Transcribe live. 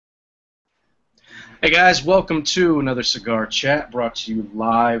Hey guys, welcome to another Cigar Chat brought to you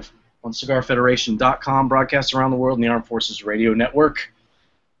live on CigarFederation.com, broadcast around the world in the Armed Forces Radio Network.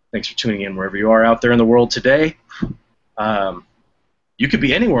 Thanks for tuning in wherever you are out there in the world today. You could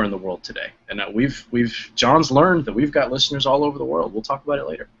be anywhere in the world today, and John's learned that we've got listeners all over the world. We'll talk about it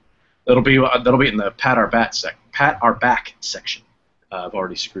later. That'll be in the Pat Our Back section. I've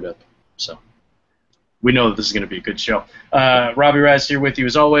already screwed up, so we know that this is going to be a good show. Robbie Raz here with you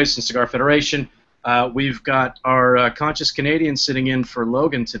as always from Cigar Federation. We've got our conscious Canadian sitting in for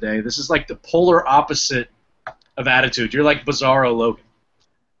Logan today. This is like the polar opposite of attitude. You're like Bizarro Logan,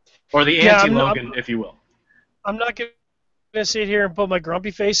 or the anti-Logan, if you will. I'm not going to sit here and put my grumpy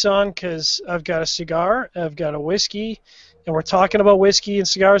face on because I've got a cigar, I've got a whiskey, and we're talking about whiskey and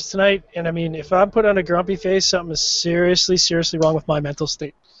cigars tonight. And I mean, if I put on a grumpy face, something is seriously wrong with my mental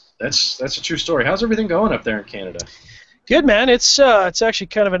state. That's a true story. How's everything going up there in Canada? Good, man. It's actually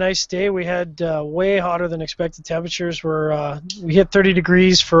kind of a nice day. We had way hotter than expected temperatures. We hit 30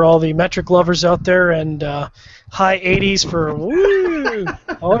 degrees for all the metric lovers out there, and high 80s for woo!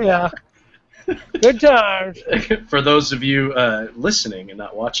 Oh yeah, good times. For those of you listening and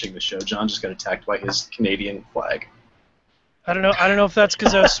not watching the show, John just got attacked by his Canadian flag. I don't know if that's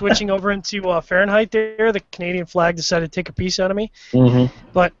because I was switching over into Fahrenheit there. The Canadian flag decided to take a piece out of me. Mm-hmm.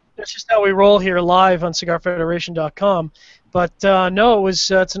 But that's just how we roll here live on CigarFederation.com. But no, it's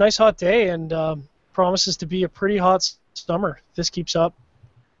a nice hot day and promises to be a pretty hot summer if this keeps up.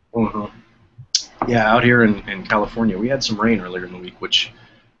 Mm-hmm. Yeah, out here in California, we had some rain earlier in the week, which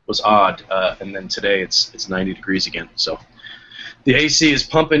was odd. And then today it's 90 degrees again. So the AC is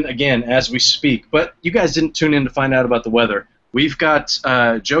pumping again as we speak. But you guys didn't tune in to find out about the weather. We've got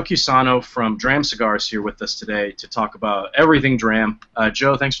Joe Cusano from DRAM Cigars here with us today to talk about everything DRAM.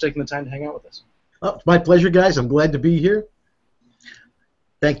 Joe, thanks for taking the time to hang out with us. Oh, it's my pleasure, guys. I'm glad to be here.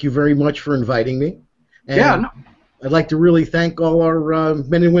 Thank you very much for inviting me. And yeah, no. I'd like to really thank all our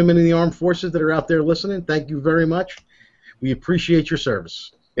men and women in the armed forces that are out there listening. Thank you very much. We appreciate your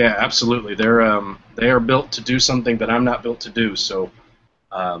service. Yeah, absolutely. They are built to do something that I'm not built to do. So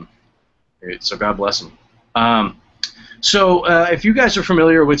God bless them. So if you guys are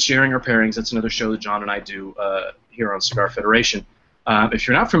familiar with Sharing Our Pairings, that's another show that John and I do here on Cigar Federation. If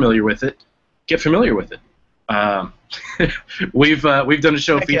you're not familiar with it, get familiar with it. We've done a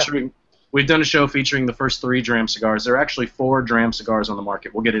show featuring the first 3 DRAM cigars. There are actually 4 DRAM cigars on the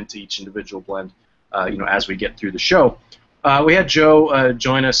market. We'll get into each individual blend, as we get through the show. We had Joe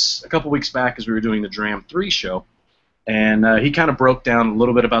join us a couple weeks back as we were doing the DRAM 3 show, and he kind of broke down a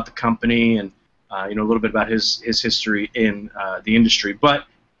little bit about the company and a little bit about his history in the industry. But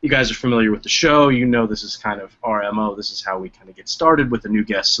you guys are familiar with the show. You know this is kind of our MO. This is how we kind of get started with a new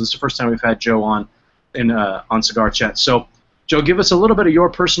guest. So this is the first time we've had Joe on Cigar Chat. So, Joe, give us a little bit of your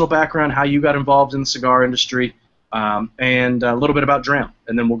personal background, how you got involved in the cigar industry, and a little bit about DRAM,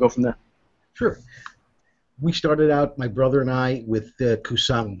 and then we'll go from there. Sure. We started out, my brother and I, with the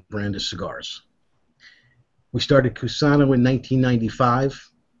Cusano brand of cigars. We started Cusano in 1995.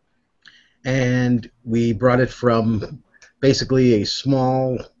 And we brought it from basically a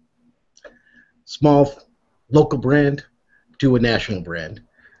small local brand to a national brand.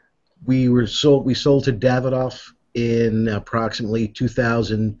 We sold to Davidoff in approximately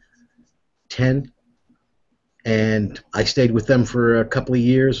 2010, and I stayed with them for a couple of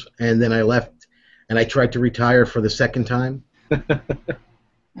years, and then I left, and I tried to retire for the second time.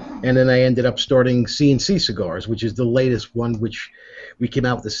 And then I ended up starting CNC Cigars, which is the latest one, which we came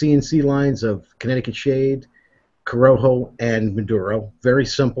out with the CNC lines of Connecticut Shade, Corojo, and Maduro. Very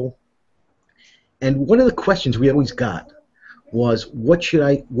simple. And one of the questions we always got was, what should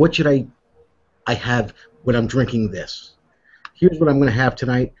I have when I'm drinking this? Here's what I'm going to have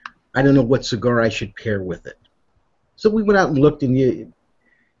tonight. I don't know what cigar I should pair with it. So we went out and looked, and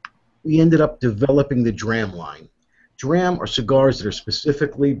we ended up developing the DRAM line. DRAM are cigars that are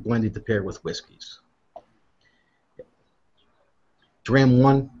specifically blended to pair with whiskeys. DRAM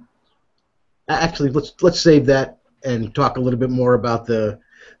 1. Actually, let's save that and talk a little bit more about the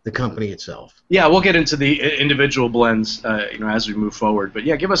company itself. Yeah, we'll get into the individual blends, as we move forward. But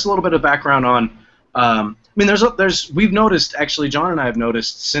yeah, give us a little bit of background on. We've noticed, actually, John and I have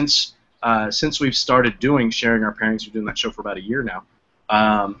noticed since we've started doing Sharing Our Pairings. We're doing that show for about a year now.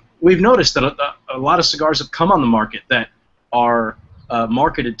 We've noticed that a lot of cigars have come on the market that are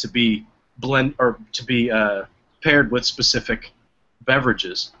marketed to be paired with specific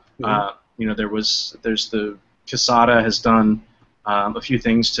beverages. Mm-hmm. There's the Casada has done a few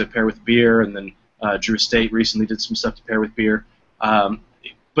things to pair with beer, and then Drew Estate recently did some stuff to pair with beer.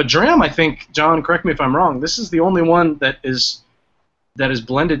 But DRAM, I think, John, correct me if I'm wrong, this is the only one that is that is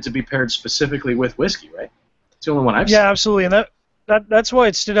blended to be paired specifically with whiskey, right? It's the only one I've seen. Yeah, absolutely, and that's why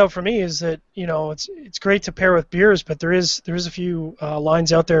it stood out for me is that it's great to pair with beers, but there is a few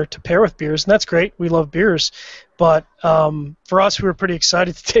lines out there to pair with beers, and that's great. We love beers, but for us, we were pretty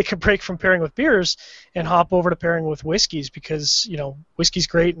excited to take a break from pairing with beers and hop over to pairing with whiskeys because whiskey's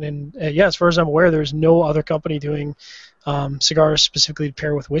great, and yeah, as far as I'm aware, there's no other company doing cigars specifically to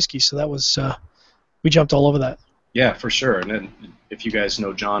pair with whiskey, so that was we jumped all over that. Yeah, for sure. And then if you guys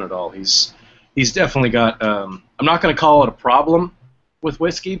know John at all, he's definitely got. I'm not going to call it a problem with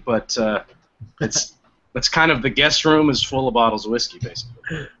whiskey, but that's kind of the guest room is full of bottles of whiskey,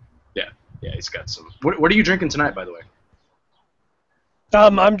 basically. Yeah, he's got some. What are you drinking tonight, by the way?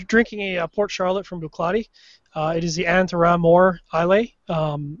 I'm drinking a Port Charlotte from Buclati. It is the Antaramore Islay.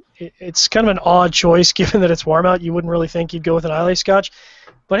 It's kind of an odd choice given that it's warm out. You wouldn't really think you'd go with an Islay Scotch,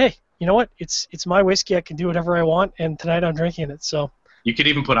 but hey, you know what? It's my whiskey. I can do whatever I want, and tonight I'm drinking it. So you could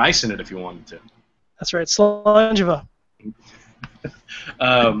even put ice in it if you wanted to. That's right, Slangeva.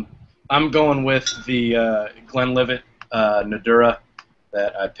 I'm going with the Glenlivet Nadura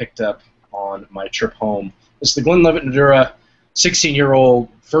that I picked up on my trip home. It's the Glenlivet Nadura 16-year-old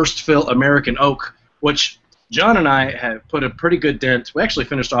first fill American oak, which John and I have put a pretty good dent. We actually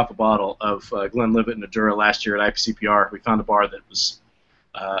finished off a bottle of Glenlivet Nadura last year at IPCPR. We found a bar that was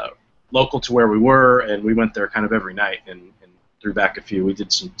local to where we were, and we went there kind of every night and threw back a few. We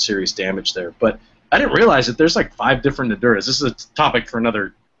did some serious damage there, but I didn't realize that there's like 5 different Naduras. This is a topic for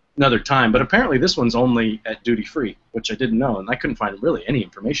another time, but apparently this one's only at duty free, which I didn't know, and I couldn't find really any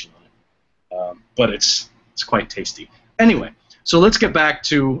information on it. But it's quite tasty. Anyway, so let's get back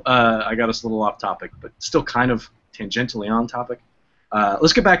to I got us a little off topic, but still kind of tangentially on topic.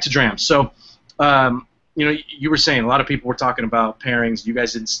 Let's get back to DRAM. So you were saying a lot of people were talking about pairings.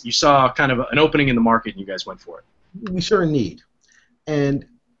 You saw kind of an opening in the market, and you guys went for it. We saw a need, and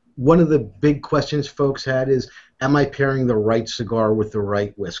one of the big questions folks had is, am I pairing the right cigar with the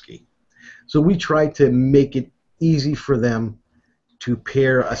right whiskey? So we tried to make it easy for them to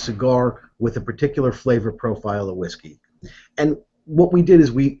pair a cigar with a particular flavor profile of whiskey. And what we did is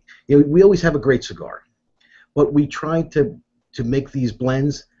we always have a great cigar, but we tried to make these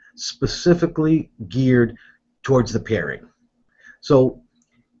blends specifically geared towards the pairing. So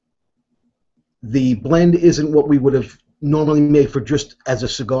the blend isn't what we would have normally made for just as a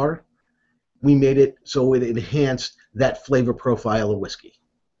cigar. We made it so it enhanced that flavor profile of whiskey.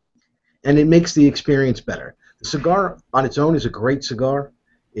 And it makes the experience better. The cigar on its own is a great cigar.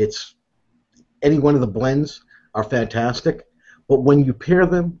 Any one of the blends are fantastic. But when you pair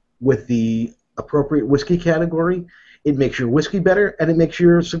them with the appropriate whiskey category, it makes your whiskey better and it makes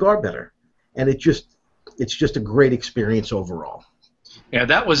your cigar better. And it's just a great experience overall. Yeah,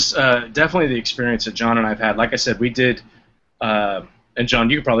 that was definitely the experience that John and I have had. Like I said, we did, and John,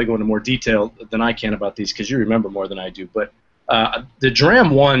 you could probably go into more detail than I can about these because you remember more than I do, but the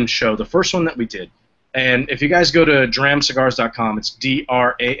DRAM 1 show, the first one that we did, and if you guys go to dramcigars.com, it's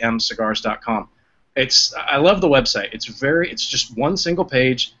DRAM cigars.com. I love the website. It's just one single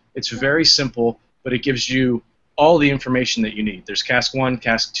page. It's very simple, but it gives you all the information that you need. There's cask 1,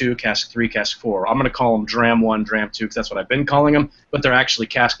 cask 2, cask 3, cask 4. I'm going to call them DRAM 1, DRAM 2 because that's what I've been calling them, but they're actually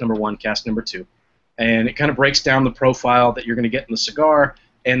cask number 1, cask number 2. And it kind of breaks down the profile that you're going to get in the cigar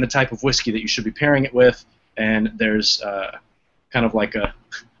and the type of whiskey that you should be pairing it with. And there's kind of like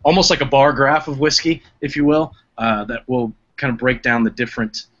almost like a bar graph of whiskey, if you will, that will kind of break down the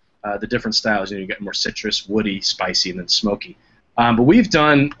different styles. You get more citrus, woody, spicy, and then smoky. But we've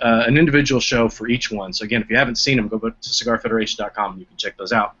done an individual show for each one. So again, if you haven't seen them, go to CigarFederation.com and you can check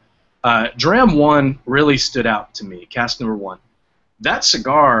those out. DRAM 1 really stood out to me, cask number 1. That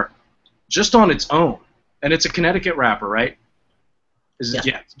cigar, just on its own, and it's a Connecticut wrapper, right?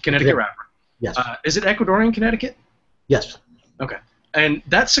 Yeah, Connecticut wrapper. Yes. Is it Ecuadorian Connecticut? Yes. Okay. And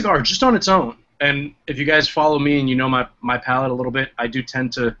that cigar, just on its own, and if you guys follow me and you know my palate a little bit, I do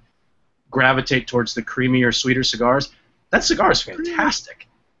tend to gravitate towards the creamier, sweeter cigars. That cigar is fantastic.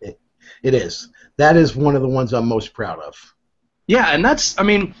 It is. That is one of the ones I'm most proud of. Yeah, and that's, I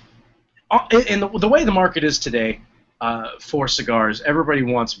mean, in the way the market is today for cigars, everybody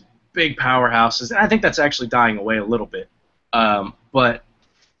wants big powerhouses, and I think that's actually dying away a little bit. But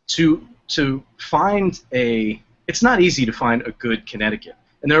to find it's not easy to find a good Connecticut,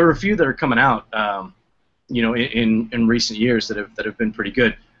 and there are a few that are coming out, in recent years that have been pretty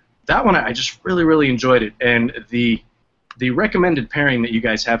good. That one I just really enjoyed it, and the recommended pairing that you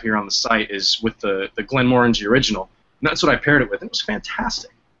guys have here on the site is with the Glenmorangie Original, and that's what I paired it with. It was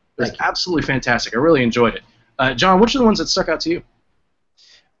fantastic. It was absolutely fantastic. I really enjoyed it. John, which are the ones that stuck out to you?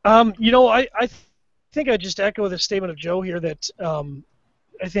 I think I just echo the statement of Joe here that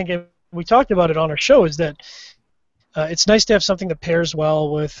I think we talked about it on our show, is that it's nice to have something that pairs well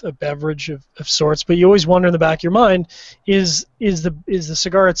with a beverage of sorts, but you always wonder in the back of your mind, is the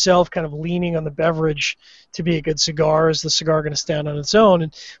cigar itself kind of leaning on the beverage to be a good cigar? Is the cigar going to stand on its own?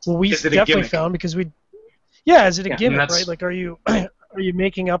 And what we definitely found, because is it a gimmick, right? Like, are you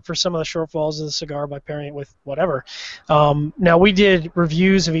making up for some of the shortfalls of the cigar by pairing it with whatever? Now, we did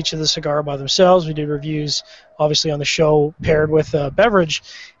reviews of each of the cigar by themselves. We did reviews, obviously, on the show paired with a beverage.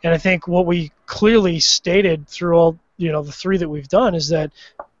 And I think what we clearly stated through all, the three that we've done is that,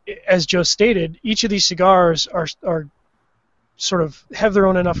 as Joe stated, each of these cigars are sort of have their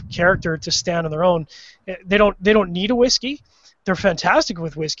own enough character to stand on their own. They don't need a whiskey. They're fantastic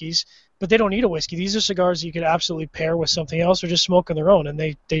with whiskeys, but they don't need a whiskey. These are cigars you could absolutely pair with something else or just smoke on their own, and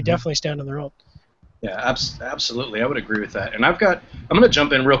they definitely stand on their own. Yeah, absolutely. I would agree with that. And I'm going to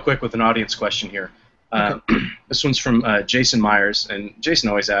jump in real quick with an audience question here. Okay. This one's from Jason Myers, and Jason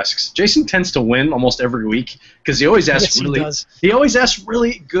always asks. Jason tends to win almost every week because he always asks he always asks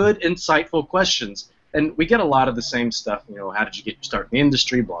really good, insightful questions, and we get a lot of the same stuff. How did you get your start in the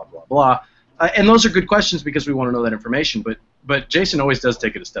industry? Blah blah blah. And those are good questions because we want to know that information. But Jason always does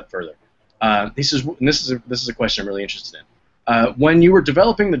take it a step further. He says, and this is a question I'm really interested in. When you were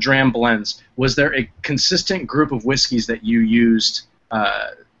developing the DRAM blends, was there a consistent group of whiskeys that you used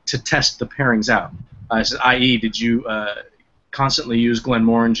to test the pairings out? I.e., did you constantly use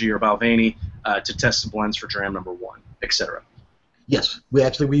Glenmorangie or Balvenie to test the blends for DRAM number 1, etc.? Yes, we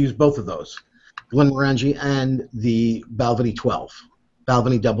use both of those, Glenmorangie and the Balvenie 12,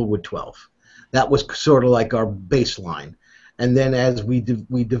 Balvenie Doublewood 12. That was sort of like our baseline. And then as we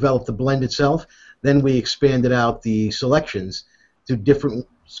developed the blend itself, then we expanded out the selections to different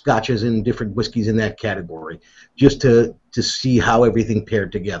scotches and different whiskeys in that category, just to see how everything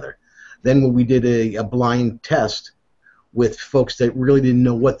paired together. Then when we did a blind test with folks that really didn't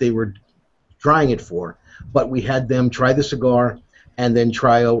know what they were trying it for, but we had them try the cigar and then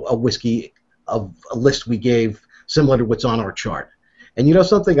try a whiskey of a list we gave similar to what's on our chart. And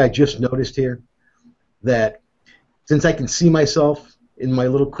something I just noticed here, that since I can see myself in my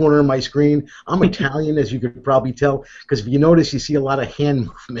little corner of my screen, I'm Italian, as you could probably tell, because if you notice, you see a lot of hand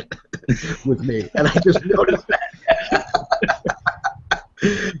movement with me, and I just noticed that.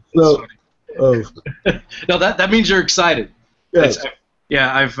 So, no, that means you're excited. Yes.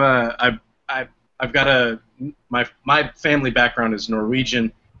 I've got my family background is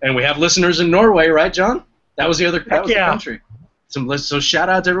Norwegian, and we have listeners in Norway, right, John? That was the country. So shout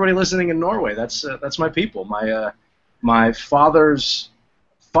out to everybody listening in Norway. That's my people. My father's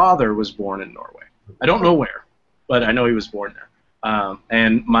father was born in Norway. I don't know where, but I know he was born there.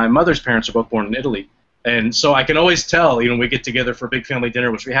 And my mother's parents are both born in Italy. And so I can always tell, we get together for a big family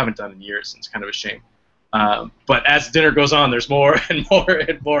dinner, which we haven't done in years, and it's kind of a shame. But as dinner goes on, there's more and more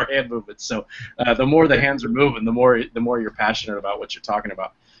and more hand movements. So the more the hands are moving, the more you're passionate about what you're talking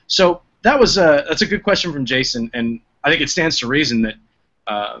about. So that's a good question from Jason, and I think it stands to reason that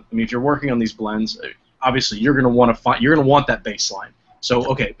if you're working on these blends, obviously you're going to want that baseline. So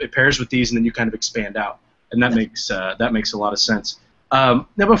okay, it pairs with these, and then you kind of expand out, and that makes a lot of sense. Now,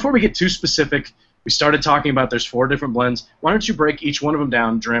 before we get too specific, we started talking about there's 4 different blends. Why don't you break each one of them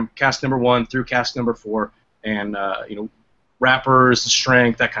down, DRAM, cask number 1 through cask number 4, and wrappers, the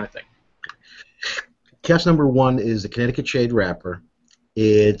strength, that kind of thing. Cask number 1 is the Connecticut Shade wrapper.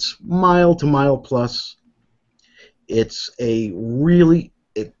 It's mild to mild plus. It's a very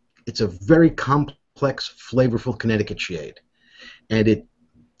complex, flavorful Connecticut shade, and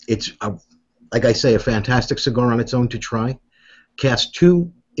it's like I say, a fantastic cigar on its own to try. Cask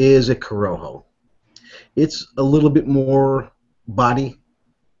 2 is a Corojo. It's a little bit more body.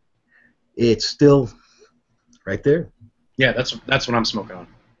 It's still right there. Yeah, that's what I'm smoking on.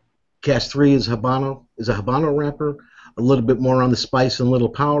 Cask 3 is a Habano wrapper, a little bit more on the spice and a little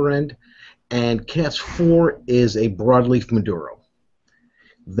power end. And cask 4 is a broadleaf Maduro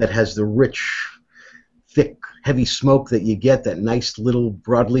that has the rich, thick, heavy smoke that you get, that nice little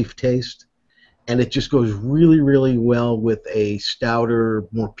broadleaf taste. And it just goes really, really well with a stouter,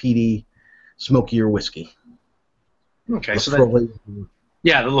 more peaty, smokier whiskey. Okay, so the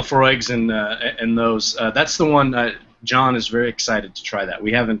Lafroigs and those. That's the one. John is very excited to try that.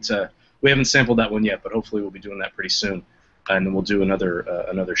 We haven't sampled that one yet, but hopefully we'll be doing that pretty soon, and then we'll do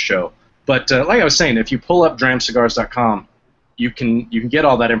another show. But like I was saying, if you pull up dramcigars.com, you can get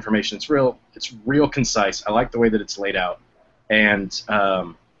all that information. It's real concise. I like the way that it's laid out, and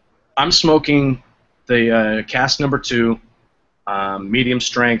I'm smoking the cask number 2, medium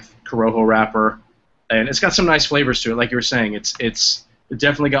strength Corojo wrapper, and it's got some nice flavors to it. Like you were saying, it's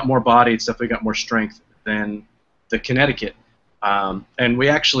definitely got more body. It's definitely got more strength than the Connecticut. And we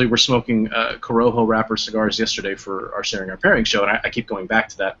actually were smoking Corojo wrapper cigars yesterday for our Sharing Our Pairing show, and I keep going back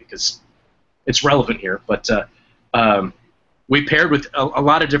to that because it's relevant here. But we paired with a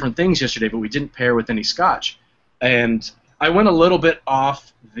lot of different things yesterday, but we didn't pair with any Scotch. And I went a little bit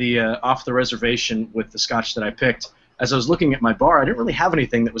off the reservation with the Scotch that I picked. As I was looking at my bar, I didn't really have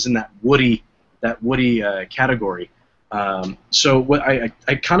anything that was in that woody category. So what I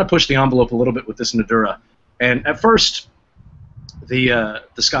kind of pushed the envelope a little bit with this Nadura. And at first, the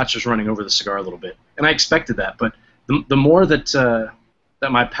Scotch was running over the cigar a little bit, and I expected that. But the more that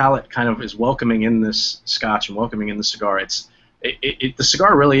that my palate kind of is welcoming in this Scotch and welcoming in the cigar, the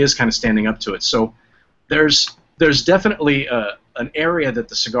cigar really is kind of standing up to it. So there's definitely an area that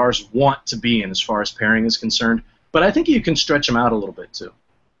the cigars want to be in as far as pairing is concerned. But I think you can stretch them out a little bit too.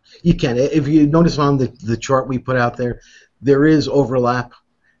 You can. If you notice on the chart we put out there, there is overlap,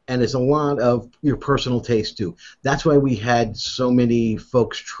 and it's a lot of your personal taste too. That's why we had so many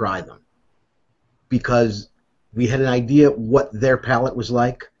folks try them, because we had an idea what their palate was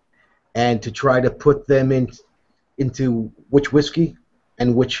like, and to try to put them into which whiskey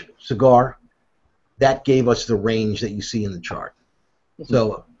and which cigar, that gave us the range that you see in the chart. Mm-hmm.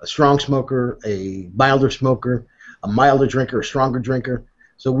 So a strong smoker, a milder smoker, a milder drinker, a stronger drinker.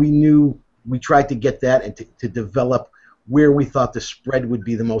 So we tried to get that and to develop where we thought the spread would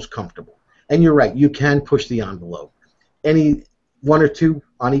be the most comfortable. And you're right, you can push the envelope. Any one or two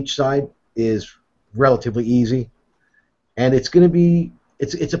on each side is relatively easy, and it's going to be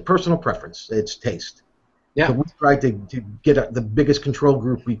it's a personal preference. It's taste. Yeah. So we tried to get the biggest control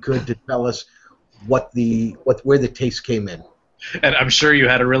group we could to tell us where the taste came in. And I'm sure you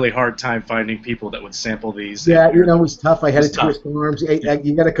had a really hard time finding people that would sample these. Yeah, it was tough. I had to twist arms. Hey,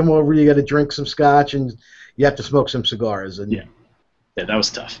 you got to come over. You got to drink some Scotch, and you have to smoke some cigars. And yeah, that was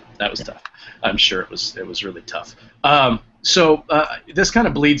tough. That was tough. I'm sure it was really tough. So this kind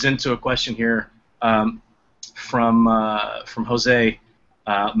of bleeds into a question here from Jose,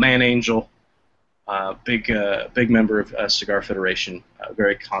 Man Angel, big member of Cigar Federation,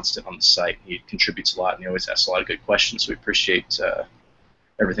 very constant on the site. He contributes a lot, and he always asks a lot of good questions. So we appreciate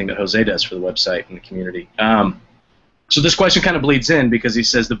everything that Jose does for the website and the community. So this question kind of bleeds in because he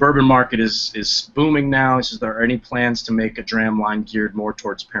says the bourbon market is booming now. He says, there are any plans to make a DRAM line geared more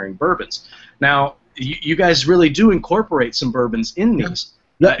towards pairing bourbons? Now, you guys really do incorporate some bourbons in these,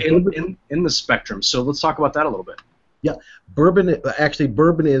 in the spectrum. So let's talk about that a little bit. Yeah, bourbon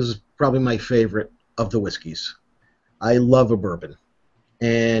is probably my favorite of the whiskeys. I love a bourbon,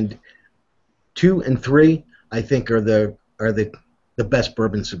 and 2 and 3 I think are the best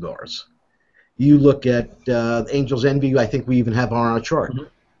bourbon cigars. You look at Angel's Envy. I think we even have on our chart, mm-hmm.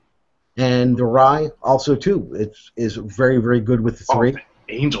 And the rye also too. Is very, very good with the 3.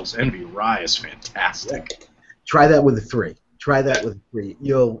 Angel's Envy rye is fantastic. Yeah. Try that with the 3. Try that with the 3.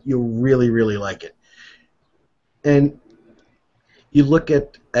 You'll really, really like it. And you look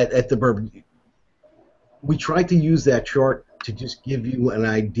at the bourbon. We tried to use that chart to just give you an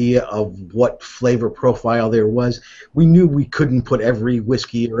idea of what flavor profile there was. We knew we couldn't put every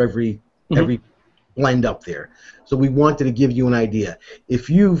whiskey or every blend up there. So we wanted to give you an idea. If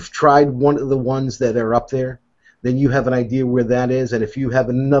you've tried one of the ones that are up there, then you have an idea where that is. And if you have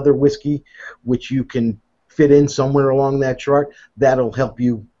another whiskey which you can fit in somewhere along that chart, that'll help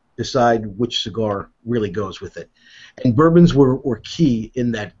you decide which cigar really goes with it. And bourbons were key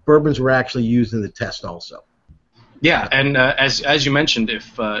in that. Bourbons were actually used in the test also. Yeah, and as you mentioned,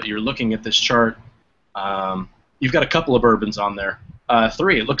 if you're looking at this chart, you've got a couple of bourbons on there.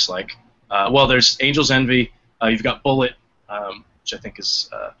 3, it looks like. Well, there's Angel's Envy. You've got Bullet, which I think is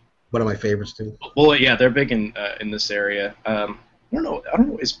one of my favorites too. Bullet, yeah, they're big in this area. I don't know.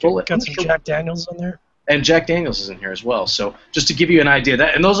 Is Bullet got some Jack Daniels on there? And Jack Daniels is in here as well. So just to give you an idea,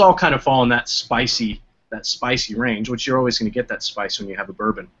 and those all kind of fall in that spicy range, which you're always going to get that spice when you have a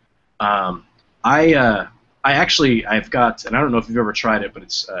bourbon. I've got, and I don't know if you've ever tried it, but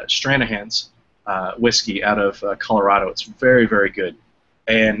it's Stranahan's whiskey out of Colorado. It's very, very good,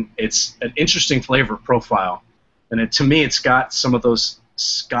 and it's an interesting flavor profile. And to me, it's got some of those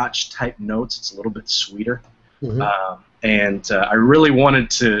Scotch type notes. It's a little bit sweeter, and I really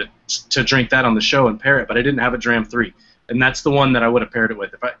wanted to drink that on the show and pair it, but I didn't have a DRAM 3. And that's the one that I would have paired it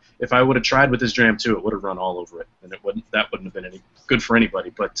with. If I would have tried with this DRAM 2, it would have run all over it, and that wouldn't have been any good for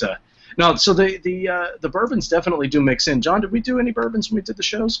anybody. But no, so the bourbons definitely do mix in. John, did we do any bourbons when we did the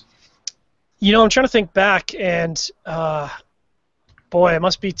shows? You know, I'm trying to think back, and boy, it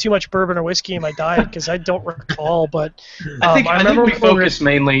must be too much bourbon or whiskey in my diet because I don't recall. But I think we focus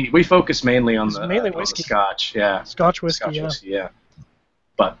mainly on the whiskey, Scotch, yeah, Scotch whiskey, yeah.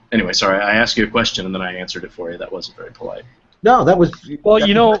 But anyway, sorry, I asked you a question and then I answered it for you. That wasn't very polite. No, that was. Well, that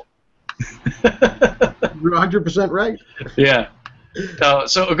you was know, you're 100% right. Yeah.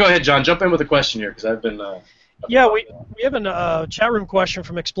 So go ahead, John. Jump in with a question here because I've been. yeah, we have a chat room question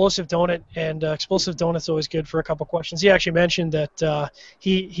from Explosive Donut, and Explosive Donut's always good for a couple questions. He actually mentioned that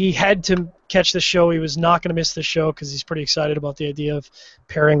he had to catch the show. He was not going to miss the show because he's pretty excited about the idea of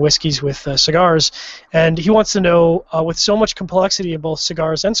pairing whiskeys with cigars, and he wants to know, with so much complexity in both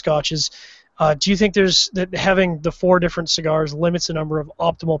cigars and scotches, do you think that having the 4 different cigars limits the number of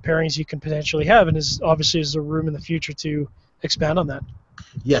optimal pairings you can potentially have, and is there room in the future to expand on that?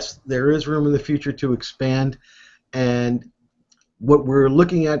 Yes, there is room in the future to expand, and what we're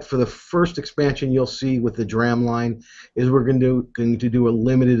looking at for the first expansion you'll see with the DRAM line is we're going to do a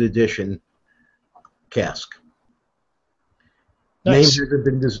limited edition cask. Nice. Name hasn't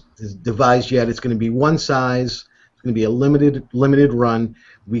been devised yet. It's going to be one size. It's going to be a limited run.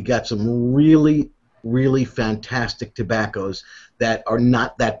 We got some really, really fantastic tobaccos that are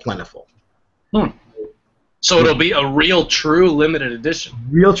not that plentiful. So it'll be a real, true limited edition.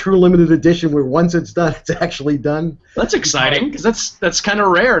 Real, true limited edition where once it's done, it's actually done. That's exciting because that's kind of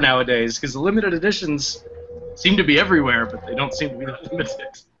rare nowadays because the limited editions seem to be everywhere, but they don't seem to be that limited.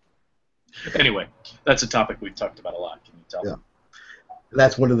 Anyway, that's a topic we've talked about a lot. Can you tell? Yeah.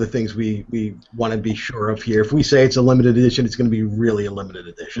 That's one of the things we want to be sure of here. If we say it's a limited edition, it's going to be really a limited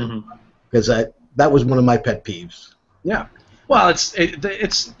edition. Because that was one of my pet peeves. Yeah. Well,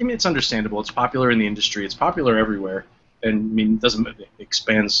 it's understandable. It's popular in the industry. It's popular everywhere, and I mean, it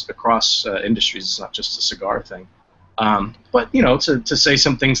expands across industries. It's not just a cigar thing. But you know, to say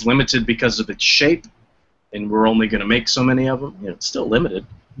something's limited because of its shape, and we're only going to make so many of them, you know, it's still limited.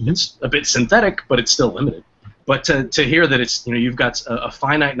 It's a bit synthetic, but it's still limited. But to hear that it's, you know, you've got a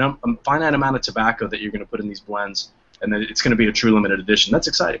finite amount of tobacco that you're going to put in these blends, and that it's going to be a true limited edition, that's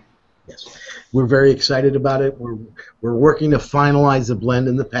exciting. Yes, we're very excited about it. We're working to finalize the blend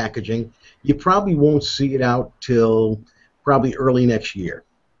and the packaging. You probably won't see it out till probably early next year.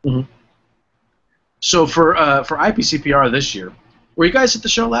 So for IPCPR this year, were you guys at the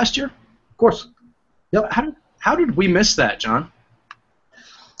show last year? Of course. Yep. How did we miss that, John?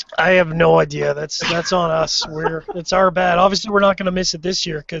 I have no idea. That's on us. It's our bad. Obviously, we're not going to miss it this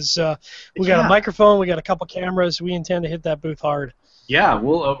year because we got a microphone, we got a couple cameras. We intend to hit that booth hard. Yeah,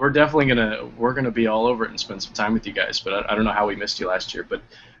 we're definitely gonna be all over it and spend some time with you guys. But I don't know how we missed you last year. But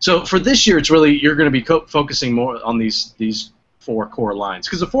so for this year, it's really you're going to be focusing more on these 4 core lines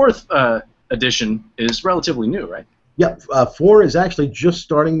because the 4th edition is relatively new, right? Yep. 4 is actually just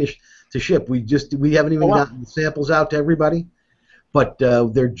starting to ship. We haven't even gotten the samples out to everybody. But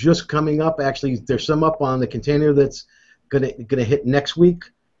they're just coming up. Actually, there's some up on the container that's gonna hit next week,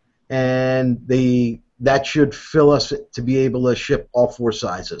 and that should fill us to be able to ship all 4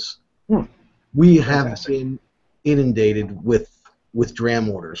 sizes. We have been inundated with DRAM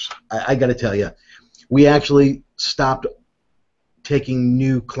orders. I got to tell you, we actually stopped taking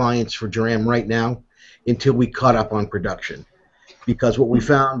new clients for DRAM right now until we caught up on production, because what we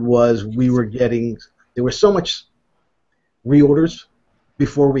found was there was so much reorders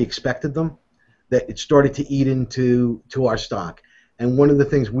before we expected them that it started to eat into our stock. And one of the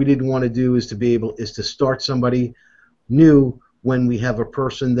things we didn't want to do is to start somebody new when we have a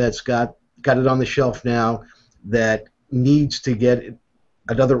person that's got it on the shelf now that needs to get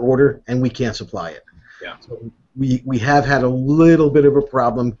another order and we can't supply it. Yeah. So we have had a little bit of a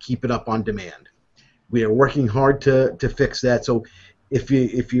problem keeping up on demand. We are working hard to fix that. So if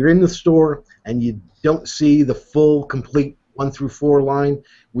you're in the store and you don't see the full complete 1 through 4 line,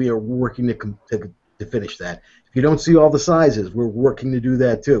 we are working to finish that. If you don't see all the sizes, we're working to do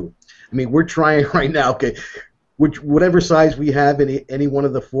that too. I mean, we're trying right now. Okay, whatever size we have in any one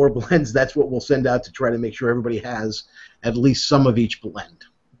of the 4 blends, that's what we'll send out to try to make sure everybody has at least some of each blend.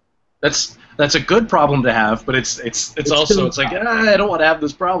 That's a good problem to have, but it's also like I don't want to have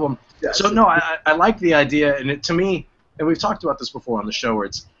this problem. Yes. So no, I like the idea, and to me, and we've talked about this before on the show, where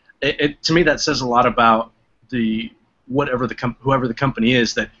to me that says a lot about whoever the company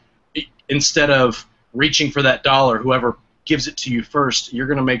is, that instead of reaching for that dollar, whoever gives it to you first, you're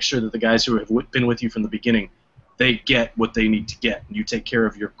going to make sure that the guys who have been with you from the beginning, they get what they need to get, and you take care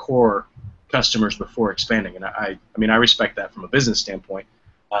of your core customers before expanding. And I mean, I respect that from a business standpoint,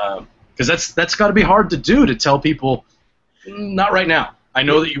 because that's got to be hard to do, to tell people, not right now. I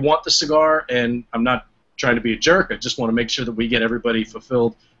know that you want the cigar, and I'm not trying to be a jerk. I just want to make sure that we get everybody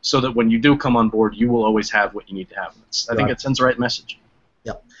fulfilled, so that when you do come on board, you will always have what you need to have. I think it sends the right message.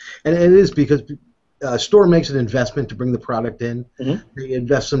 Yep, and it is because store makes an investment to bring the product in. They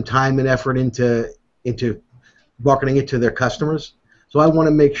invest some time and effort into marketing it to their customers. So I want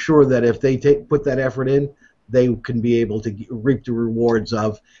to make sure that if they put that effort in, they can be able to reap the rewards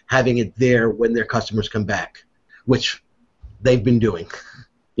of having it there when their customers come back, which they've been doing.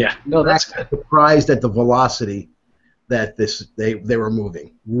 Yeah, no, that's good. Surprised at the velocity that they were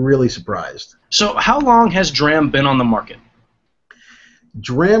moving. Really surprised. So how long has DRAM been on the market?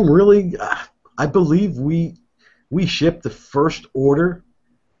 DRAM really, I believe we shipped the first order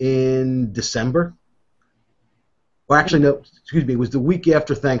in December. Well, actually, no, excuse me, it was the week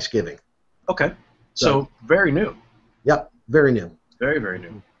after Thanksgiving. Okay, so very new. Yep, very new. Very, very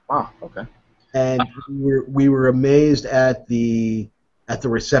new. Wow, okay. And we were amazed at the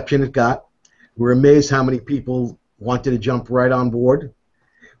reception it got. We're amazed how many people wanted to jump right on board.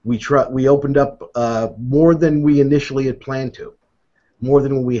 We opened up more than we initially had planned to, more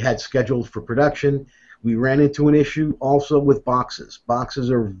than we had scheduled for production. We ran into an issue also with boxes.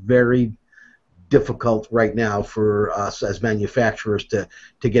 Boxes are very difficult right now for us as manufacturers to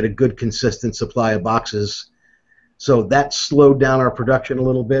get a good, consistent supply of boxes. So that slowed down our production a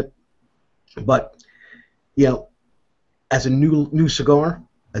little bit. But, you know, as a new cigar,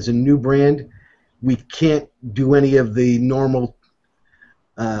 as a new brand, we can't do any of the normal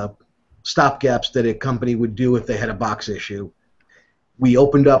stopgaps that a company would do if they had a box issue. We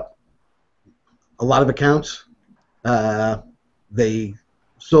opened up a lot of accounts. They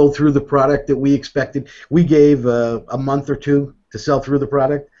sold through the product that we expected. We gave a month or two to sell through the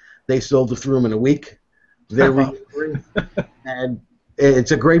product. They sold through them in a week. And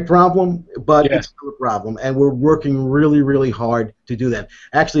it's a great problem, but it's still a problem, and we're working really, really hard to do that.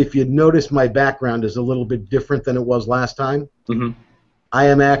 Actually, if you notice, my background is a little bit different than it was last time. Mm-hmm. I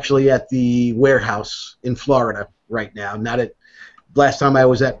am actually at the warehouse in Florida right now. Not at last time I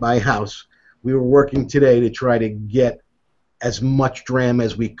was at my house. We were working today to try to get as much DRAM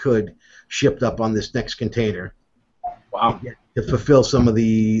as we could shipped up on this next container. Wow. To fulfill some of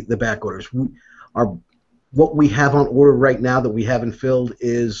the back orders. What we have on order right now that we haven't filled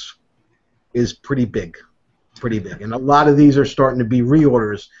is pretty big. Pretty big. And a lot of these are starting to be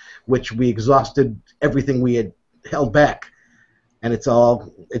reorders, which we exhausted everything we had held back. And it's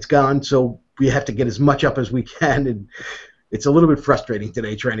gone, so we have to get as much up as we can, and it's a little bit frustrating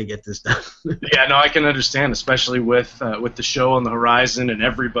today trying to get this done. Yeah, no, I can understand, especially with the show on the horizon and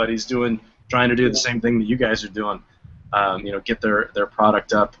everybody's trying to do the same thing that you guys are doing. Get their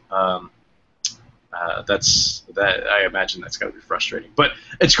product up. I imagine that's got to be frustrating. But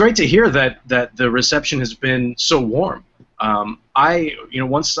it's great to hear that the reception has been so warm.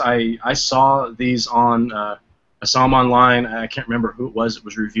 Once I saw these I saw them online. I can't remember who it was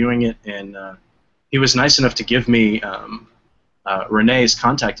reviewing it, and he was nice enough to give me Renee's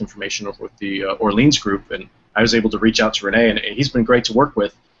contact information over with the Orleans group, and I was able to reach out to Renee, and he's been great to work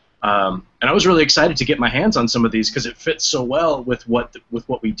with. And I was really excited to get my hands on some of these because it fits so well with what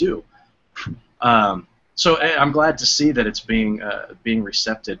we do. So I'm glad to see that it's being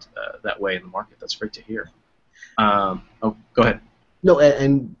recepted that way in the market. That's great to hear. Go ahead. No,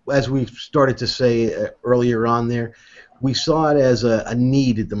 and as we started to say earlier on there, we saw it as a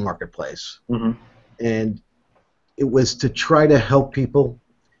need in the marketplace. Mm-hmm. And it was to try to help people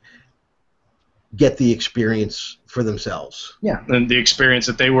get the experience for themselves. Yeah, and the experience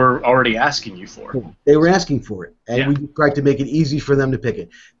that they were already asking you for. They were asking for it, and we tried to make it easy for them to pick it.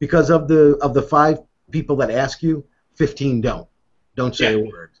 Because of the 5 people that ask you, 15 don't say a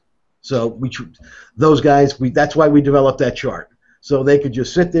word. So those guys, that's why we developed that chart. So they could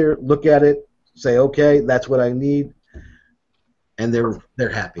just sit there, look at it, say, okay, that's what I need, and they're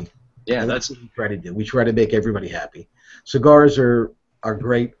happy. Yeah, and that's what we try to do. We try to make everybody happy. Cigars are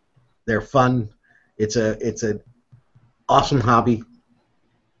great. They're fun. It's an awesome hobby,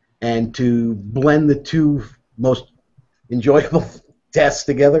 and to blend the two most enjoyable tests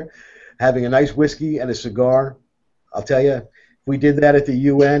together, having a nice whiskey and a cigar, I'll tell you, if we did that at the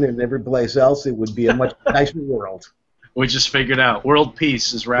UN and every place else, it would be a much nicer world. We just figured out world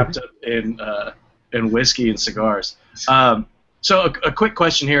peace is wrapped up in whiskey and cigars. So a quick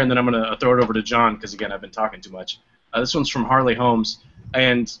question here, and then I'm going to throw it over to John because, again, I've been talking too much. This one's from Harley Holmes,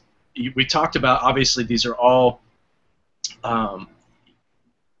 and we talked about, obviously, these are all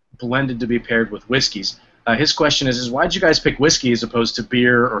blended to be paired with whiskeys. His question is why did you guys pick whiskey as opposed to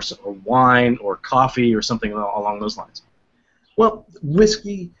beer or wine or coffee or something along those lines? Well,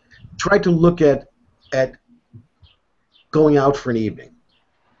 whiskey, try to look at going out for an evening.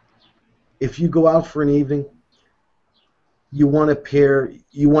 If you go out for an evening, you want to pair,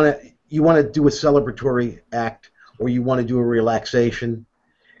 you want to do a celebratory act, or you want to do a relaxation.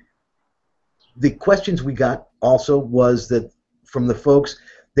 The questions we got also was that from the folks,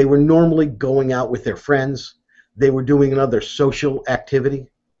 they were normally going out with their friends. They were doing another social activity.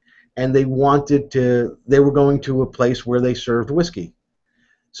 and they were going to a place where they served whiskey.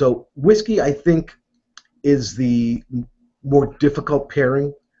 So whiskey, I think, is the more difficult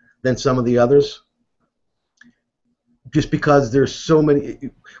pairing than some of the others, just because there's so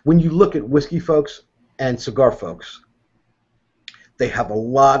many. When you look at whiskey folks and cigar folks, they have a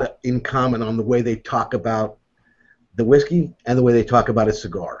lot in common on the way they talk about the whiskey and the way they talk about a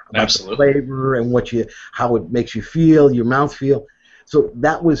cigar, about Absolutely. the flavor and how it makes you feel, your mouth feel. So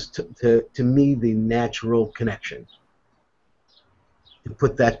that was to me the natural connection, to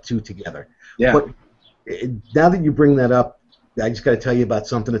put that two together. Yeah. But now that you bring that up, I just got to tell you about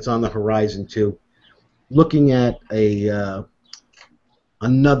something that's on the horizon too. Looking at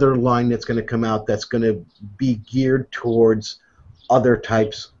another line that's going to come out that's going to be geared towards other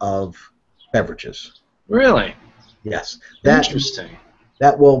types of beverages. Really? Yes. Interesting.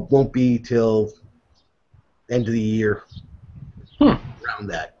 That won't be till end of the year. Around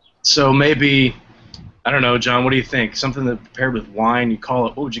that. So maybe, I don't know, John, what do you think? Something that prepared with wine, you call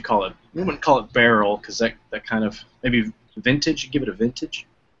it, what would you call it? You wouldn't call it barrel, because that kind of, maybe vintage, you give it a vintage?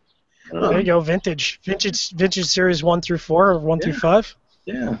 There you go, vintage series 1 through 4 or 1 through 5.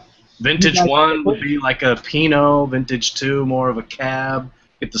 Yeah. Vintage 1 would be like a Pinot, vintage 2 more of a Cab,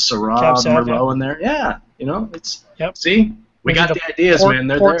 get the Syrah, the Merlot in there. Yeah, you know, it's, see, we got the ideas, man.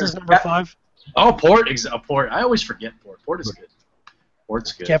 They're port there. Is number 5. Oh, port, port. I always forget port. Port is good.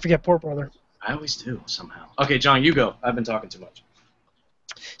 Port's good. Can't forget port, brother. I always do, somehow. Okay, John, you go. I've been talking too much.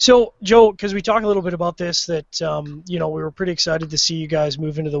 So, Joe, because we talked a little bit about this, that we were pretty excited to see you guys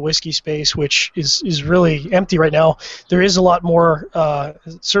move into the whiskey space, which is really empty right now. There is a lot more.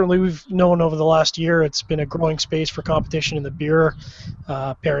 Certainly, we've known over the last year it's been a growing space for competition in the beer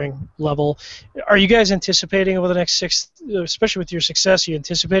pairing level. Are you guys anticipating over the next especially with your success, are you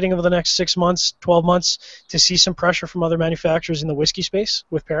anticipating over the next 6 months, 12 months to see some pressure from other manufacturers in the whiskey space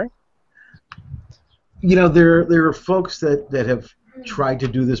with pairing? You know, there are folks that have tried to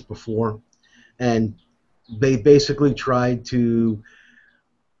do this before, and they basically tried to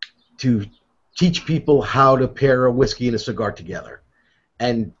teach people how to pair a whiskey and a cigar together.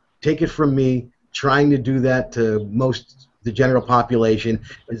 And take it from me, trying to do that to the general population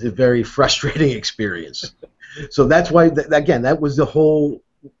is a very frustrating experience. So that's why, again, that was the whole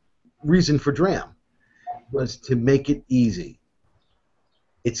reason for DRAM, was to make it easy.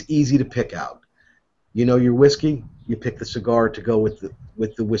 It's easy to pick out. You know your whiskey, you pick the cigar to go with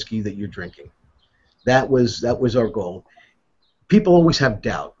the whiskey that you're drinking. That was our goal. People always have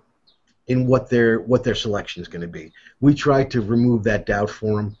doubt in what their selection is going to be. We try to remove that doubt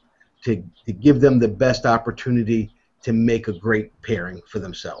for them, to give them the best opportunity to make a great pairing for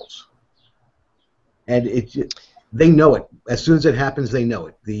themselves. And they know it. As soon as it happens, they know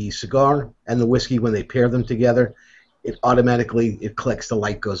it. The cigar and the whiskey, when they pair them together, it clicks, the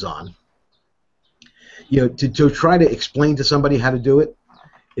light goes on. You know, to try to explain to somebody how to do it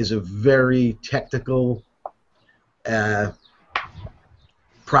is a very technical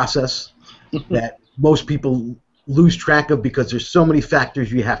process that most people lose track of, because there's so many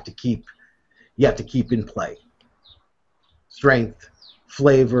factors you have to keep in play. Strength,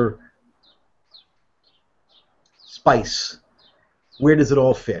 flavor, spice. Where does it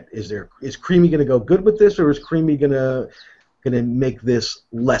all fit? Is creamy going to go good with this, or is creamy going to make this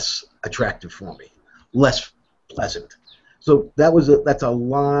less attractive for me? Less pleasant. So that's a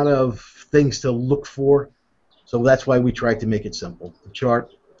lot of things to look for. So that's why we tried to make it simple. The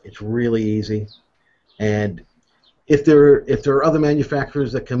chart, it's really easy. And if there are other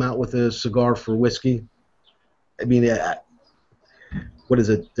manufacturers that come out with a cigar for whiskey, I mean, what is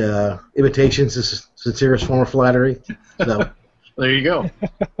it? Imitations is sincerest form of flattery. So there you go.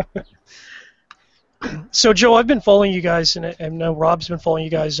 So, Joe, I've been following you guys, and I know Rob's been following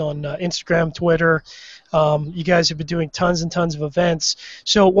you guys on Instagram, Twitter. You guys have been doing tons and tons of events.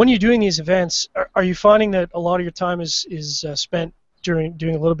 So when you're doing these events, are you finding that a lot of your time is spent doing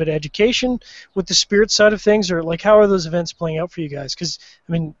a little bit of education with the spirit side of things, or like how are those events playing out for you guys? Because,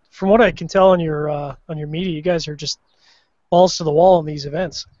 I mean, from what I can tell on your media, you guys are just balls to the wall in these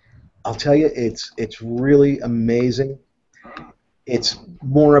events. I'll tell you, it's really amazing. It's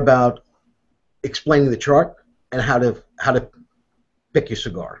more about explaining the chart and how to pick your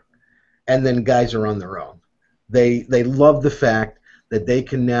cigar, and then guys are on their own. They love the fact that they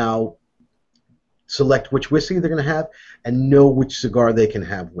can now select which whiskey they're going to have and know which cigar they can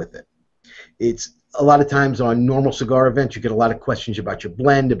have with it. It's a lot of times on normal cigar events you get a lot of questions about your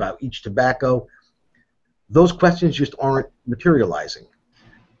blend, about each tobacco. Those questions just aren't materializing.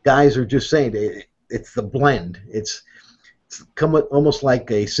 Guys are just saying it's the blend. It's almost like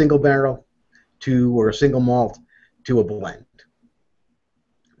a single barrel or a single malt to a blend.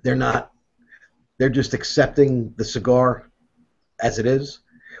 they're not. They're just accepting the cigar as it is,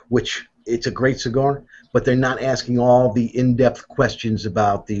 which it's a great cigar, but they're not asking all the in-depth questions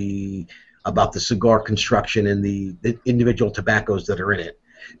about the cigar construction and the individual tobaccos that are in it,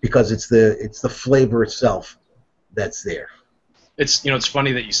 because it's the flavor itself that's there. It's it's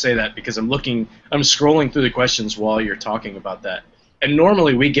funny that you say that, because I'm scrolling through the questions while you're talking about that, and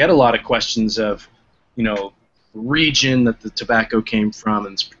normally we get a lot of questions of, region that the tobacco came from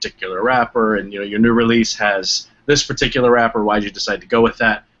and this particular wrapper, and your new release has this particular wrapper. Why did you decide to go with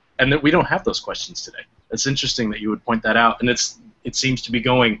that? And that we don't have those questions today. It's interesting that you would point that out, and it seems to be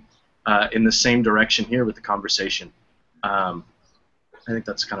going in the same direction here with the conversation. I think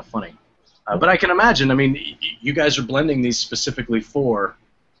that's kind of funny. But I can imagine, I mean, you guys are blending these specifically for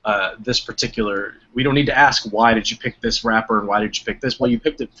this particular. We don't need to ask why did you pick this wrapper and why did you pick this. Well, you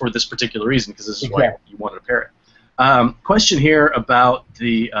picked it for this particular reason because this is why you wanted to pair it. Question here about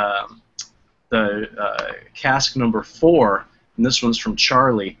the cask number 4, and this one's from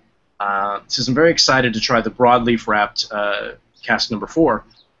Charlie. It says, I'm very excited to try the broadleaf wrapped cask number 4.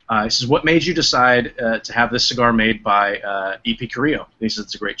 He says, what made you decide to have this cigar made by E.P. Carrillo? He says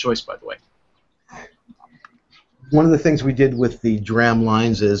it's a great choice, by the way. One of the things we did with the DRAM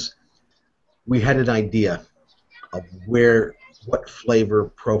lines is we had an idea of what flavor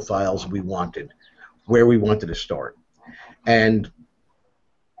profiles we wanted, where we wanted to start. And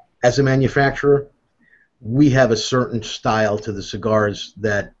as a manufacturer, we have a certain style to the cigars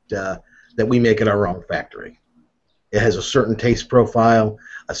that we make at our own factory. It has a certain taste profile,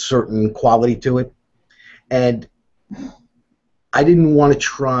 a certain quality to it, and I didn't want to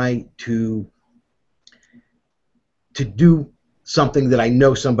try to do something that I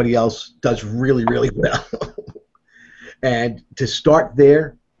know somebody else does really, really well. And to start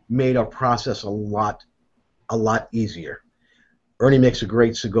there made our process a lot easier. Ernie makes a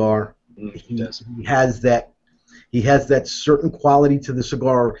great cigar. He has that certain quality to the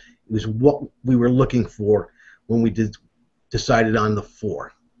cigar. It was what we were looking for when we decided on the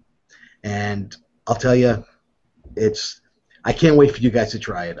 4. And I'll tell you, I can't wait for you guys to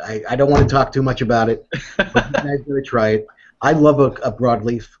try it. I don't want to talk too much about it, but you guys are going to try it. I love a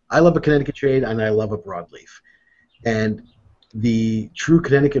broadleaf. I love a Connecticut shade, and I love a broadleaf. And the true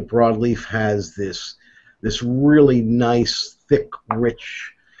Connecticut broadleaf has this really nice, thick,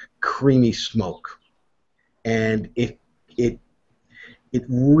 rich, creamy smoke, and it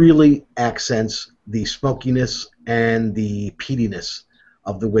really accents the smokiness and the peatiness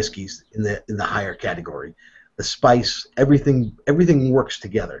of the whiskeys in the higher category. The spice, everything works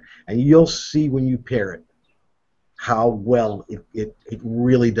together, and you'll see when you pair it how well it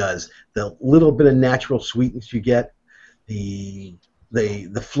really does. The little bit of natural sweetness you get, the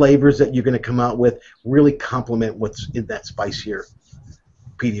flavors that you're going to come out with really complement what's in that spicier,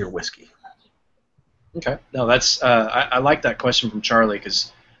 peatier whiskey. Okay, no, that's I like that question from Charlie,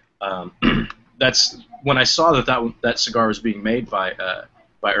 because that's when I saw that cigar was being made by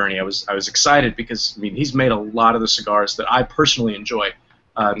Ernie. I was excited because, I mean, he's made a lot of the cigars that I personally enjoy,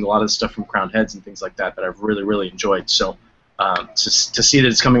 and a lot of the stuff from Crown Heads and things like that I've really enjoyed. So to see that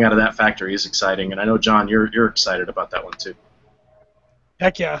it's coming out of that factory is exciting, and I know, John, you're excited about that one too.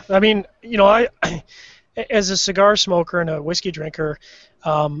 Heck yeah! I mean, I as a cigar smoker and a whiskey drinker,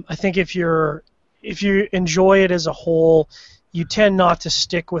 I think if you enjoy it as a whole, you tend not to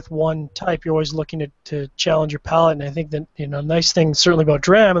stick with one type. You're always looking to challenge your palate, and I think that nice thing certainly about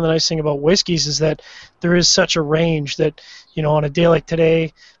DRAM, and the nice thing about whiskeys is that there is such a range that on a day like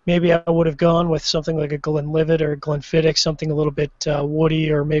today, maybe I would have gone with something like a Glenlivet or a Glenfiddich, something a little bit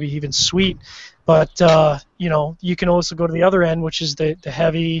woody or maybe even sweet. But you can also go to the other end, which is the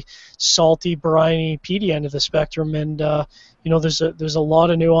heavy, salty, briny, peaty end of the spectrum, and there's a lot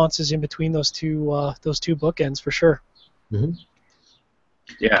of nuances in between those two bookends for sure. Mm-hmm.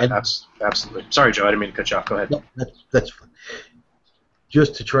 Yeah, absolutely. Sorry, Joe, I didn't mean to cut you off. Go ahead. No, that's fine.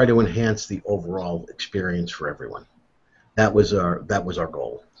 Just to try to enhance the overall experience for everyone. That was our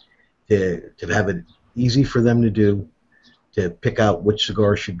goal. To have it easy for them to do, to pick out which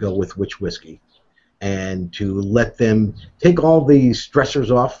cigar should go with which whiskey, and to let them take all the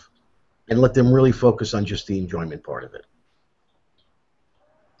stressors off and let them really focus on just the enjoyment part of it.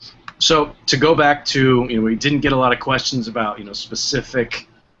 So to go back to, we didn't get a lot of questions about, specific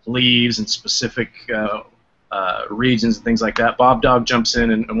leaves and specific regions and things like that. Bob Dog jumps in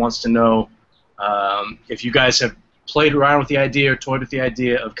and wants to know if you guys have played around with the idea or toyed with the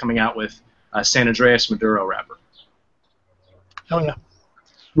idea of coming out with a San Andreas Maduro wrapper. Oh yeah.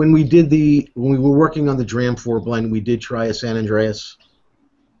 When we were working on the DRAM 4 blend, we did try a San Andreas,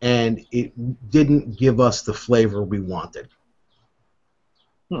 and it didn't give us the flavor we wanted.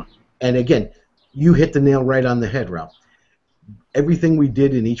 Hmm. And again, you hit the nail right on the head, Ralph. Everything we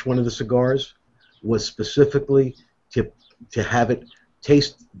did in each one of the cigars was specifically to have it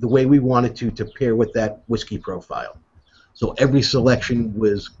taste the way we wanted to pair with that whiskey profile. So every selection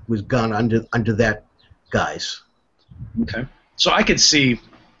was gone under that guise. Okay. So I could see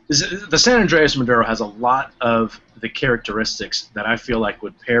the San Andreas Maduro has a lot of the characteristics that I feel like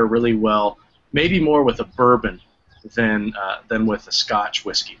would pair really well, maybe more with a bourbon than with a Scotch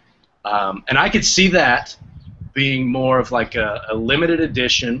whiskey. And I could see that being more of like a limited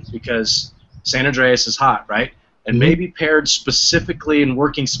edition because San Andreas is hot, right? And maybe paired specifically and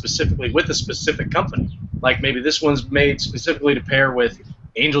working specifically with a specific company. Like maybe this one's made specifically to pair with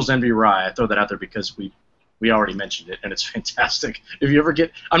Angel's Envy Rye. I throw that out there because we already mentioned it, and it's fantastic. If you ever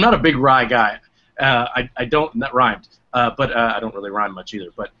get, I'm not a big rye guy. I don't, that rhymed, but I don't really rhyme much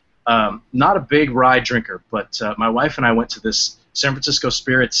either. But not a big rye drinker. But my wife and I went to this San Francisco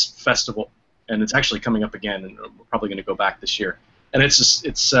Spirits Festival, and it's actually coming up again, and we're probably going to go back this year. And it's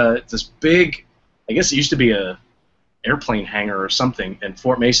this big, I guess it used to be a airplane hangar or something in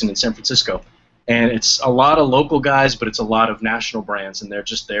Fort Mason in San Francisco. And it's a lot of local guys, but it's a lot of national brands, and they're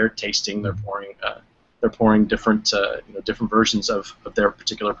just there tasting. They're pouring different different versions of their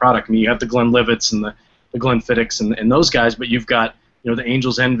particular product. I mean, you have the Glenlivets and the Glenfiddichs and those guys, but you've got the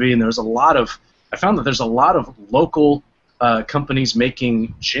Angel's Envy, and I found that there's a lot of local companies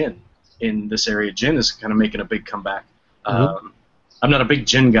making gin in this area. Gin is kind of making a big comeback. I'm not a big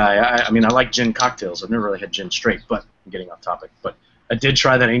gin guy. I mean, I like gin cocktails. I've never really had gin straight, but I'm getting off topic. But I did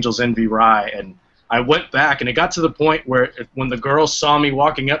try that Angel's Envy Rye, and I went back, and it got to the point where when the girl saw me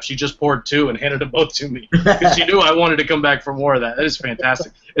walking up, she just poured 2 and handed them both to me because she knew I wanted to come back for more of that. That is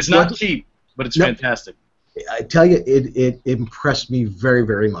fantastic. It's not cheap, but it's fantastic. I tell you, it impressed me very,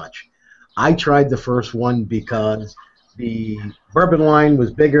 very much. I tried the first one because the bourbon line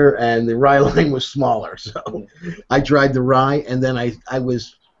was bigger and the rye line was smaller. So I tried the rye, and then I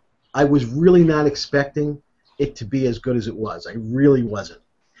was really not expecting it to be as good as it was. I really wasn't.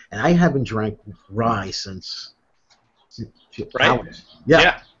 And I haven't drank rye since hours.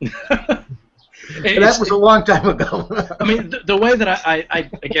 Yeah. And that was a long time ago. I mean, the way that I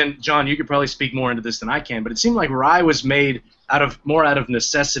again, John, you could probably speak more into this than I can, but it seemed like rye was made more out of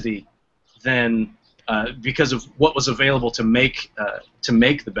necessity than because of what was available to make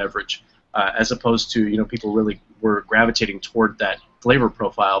the beverage, as opposed to people really were gravitating toward that flavor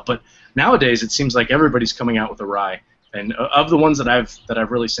profile. But nowadays, it seems like everybody's coming out with a rye, and of the ones that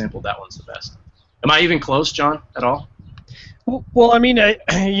I've really sampled, that one's the best. Am I even close, John, at all? Well, I mean,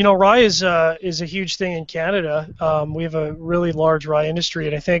 rye is a huge thing in Canada. We have a really large rye industry,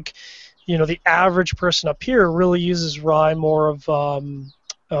 and I think, the average person up here really uses rye more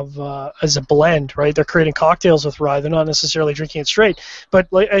as a blend, right? They're creating cocktails with rye. They're not necessarily drinking it straight. But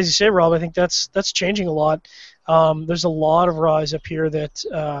as you say, Rob, I think that's changing a lot. There's a lot of ryes up here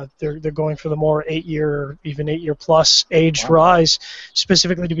that they're going for the more 8-year, even 8-year plus aged ryes,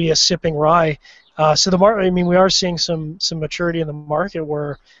 specifically to be a sipping rye. So we are seeing some maturity in the market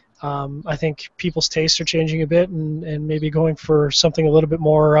where I think people's tastes are changing a bit and maybe going for something a little bit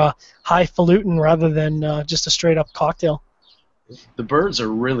more highfalutin rather than just a straight up cocktail. The birds are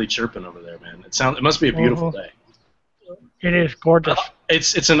really chirping over there, man. It must be a beautiful day. It is gorgeous.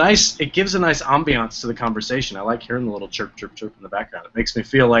 It gives a nice ambiance to the conversation. I like hearing the little chirp, chirp, chirp in the background. It makes me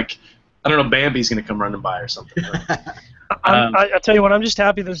feel like, I don't know, Bambi's going to come running by or something. I tell you what, I'm just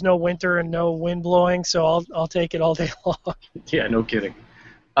happy there's no winter and no wind blowing, so I'll take it all day long. Yeah, no kidding.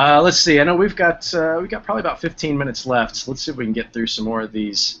 Let's see. I know we've got probably about 15 minutes left. So let's see if we can get through some more of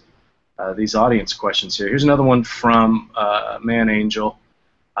these audience questions here. Here's another one from Man Angel.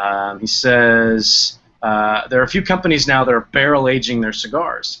 He says there are a few companies now that are barrel aging their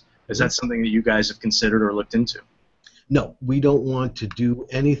cigars. Is that something that you guys have considered or looked into? No, we don't want to do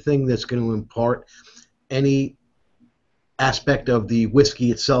anything that's going to impart any aspect of the whiskey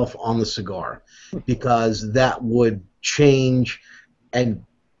itself on the cigar, because that would change and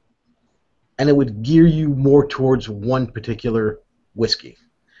it would gear you more towards one particular whiskey,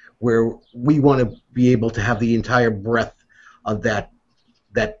 where we want to be able to have the entire breadth of that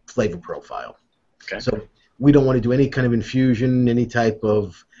flavor profile. Okay. So we don't want to do any kind of infusion, any type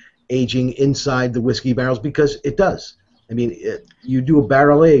of aging inside the whiskey barrels, because it does. I mean, you do a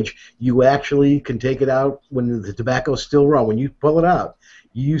barrel age, you actually can take it out when the tobacco's still raw. When you pull it out,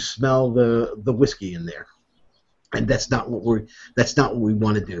 you smell the whiskey in there, and that's not what we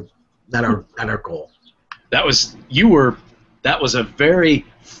want to do. Not our goal. That was a very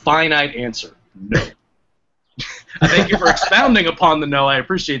finite answer. No. I thank you for expounding upon the no. I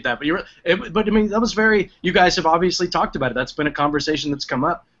appreciate that. But I mean, that was very. You guys have obviously talked about it. That's been a conversation that's come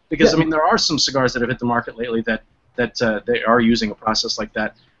up because I mean, there are some cigars that have hit the market lately that they are using a process like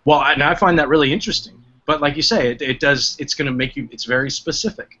that. Well, and I find that really interesting. But like you say, it does. It's going to make you. It's very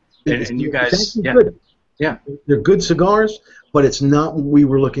specific. And you guys, yeah, they're good cigars, but it's not what we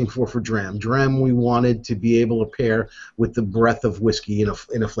were looking for DRAM. DRAM, we wanted to be able to pair with the breadth of whiskey in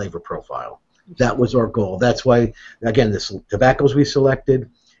a flavor profile. That was our goal. That's why, again, the tobaccos we selected,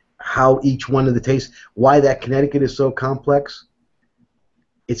 how each one of the tastes, why that Connecticut is so complex.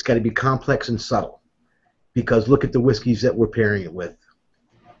 It's got to be complex and subtle, because look at the whiskeys that we're pairing it with.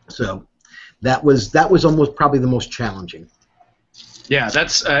 So that was almost probably the most challenging. Yeah,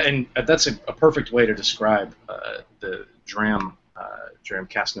 that's a perfect way to describe the DRAM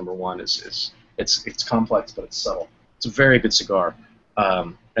cask number 1. It's complex, but it's subtle. It's a very good cigar.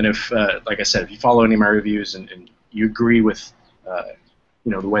 And if, like I said, if you follow any of my reviews and you agree with, the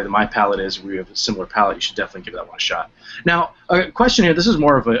way that my palate is, we have a similar palate, you should definitely give that one a shot. Now, a question here. This is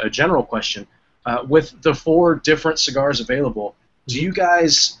more of a general question. With the 4 different cigars available, do you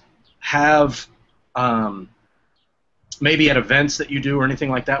guys have maybe at events that you do or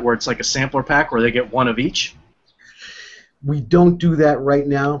anything like that where it's like a sampler pack where they get 1 of each? We don't do that right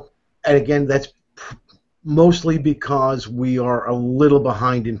now. And again, that's mostly because we are a little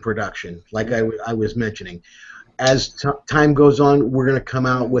behind in production, like I was mentioning. As time goes on, we're going to come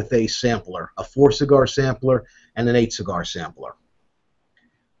out with a sampler, a 4-cigar sampler and an 8-cigar sampler.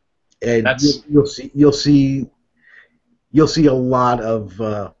 And you'll see a lot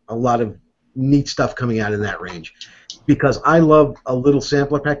of neat stuff coming out in that range, because I love a little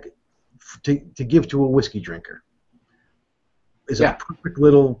sampler pack to give to a whiskey drinker. It's a perfect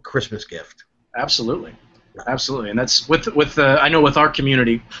little Christmas gift. Absolutely, absolutely, and that's with I know with our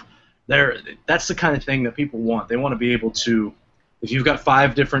community, that's the kind of thing that people want. They want to be able to, if you've got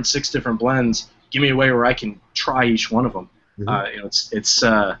 5 different, 6 different blends, give me a way where I can try each one of them.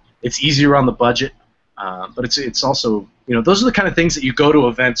 Mm-hmm. It's easier on the budget, but it's also, those are the kind of things that you go to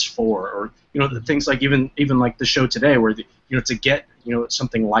events for, or the things like even like the show today, where to get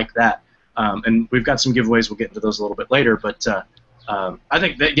something like that. And we've got some giveaways. We'll get into those a little bit later, but I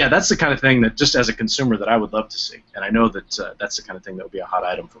think that that's the kind of thing that just as a consumer that I would love to see, and I know that that's the kind of thing that would be a hot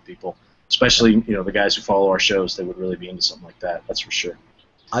item for people, especially the guys who follow our shows. They would really be into something like that. That's for sure.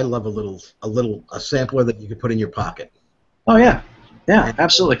 I love a sampler that you could put in your pocket. Oh yeah. Yeah,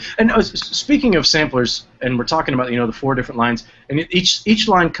 absolutely. And speaking of samplers, and we're talking about the 4 different lines, and each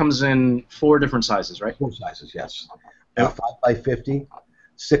line comes in 4 different sizes, right? 4 sizes, yes. 5x50,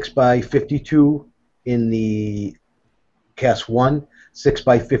 6x52 in the cask 1,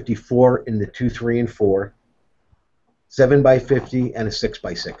 6x54 in the 2, 3, and 4, 7x50, and a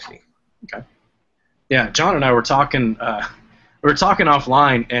 6x60. Okay. Yeah, John and I were talking. We were talking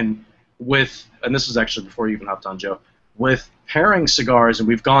offline, and this was actually before you even hopped on, Joe. With pairing cigars, and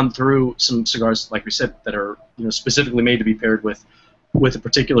we've gone through some cigars, like we said, that are specifically made to be paired with a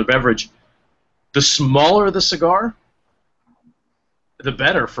particular beverage. The smaller the cigar, the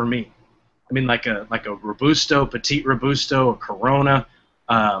better for me. I mean, like a Robusto, Petite Robusto, a Corona,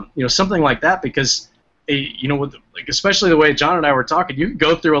 something like that, because especially the way John and I were talking, you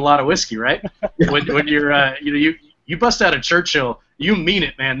go through a lot of whiskey, right? when you're you bust out a Churchill, you mean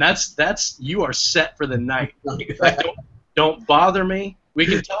it, man. That's you are set for the night. Don't bother me. We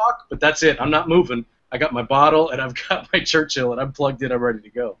can talk, but that's it. I'm not moving. I got my bottle and I've got my Churchill and I'm plugged in. I'm ready to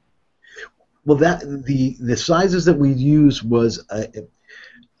go. Well, the sizes that we use was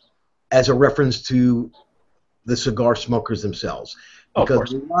as a reference to the cigar smokers themselves,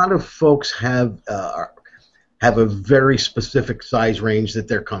 because a lot of folks have a very specific size range that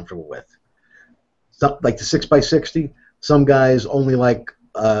they're comfortable with. Like the 6x60, some guys only like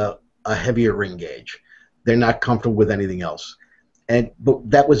a heavier ring gauge. They're not comfortable with anything else. But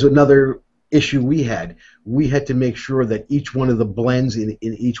that was another issue we had. We had to make sure that each one of the blends in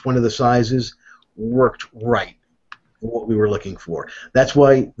each one of the sizes worked right for what we were looking for. That's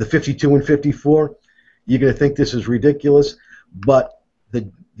why the 52 and 54, you're going to think this is ridiculous, but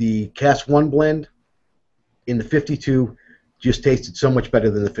the cask 1 blend in the 52 just tasted so much better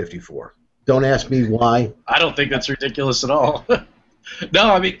than the 54. Don't ask me why. I don't think that's ridiculous at all.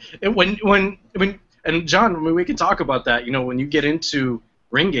 No, I mean, and John, I mean, we can talk about that. When you get into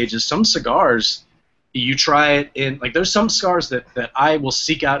ring gauges, some cigars, you try it in, like, there's some cigars that I will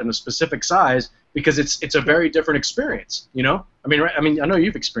seek out in a specific size because it's a very different experience. I mean, right? I mean, I know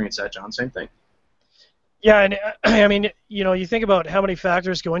you've experienced that, John. Same thing. Yeah, and I mean, you think about how many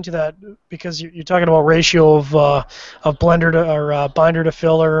factors go into that because you're talking about ratio of blender to or binder to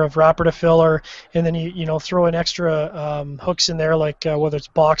filler, of wrapper to filler, and then you throw in extra hooks in there like whether it's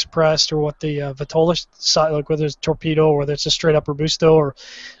box pressed or what the Vitola side, like whether it's torpedo or whether it's a straight up robusto or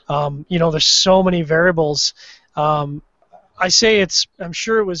there's so many variables. I'm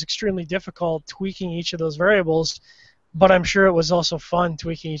sure it was extremely difficult tweaking each of those variables, but I'm sure it was also fun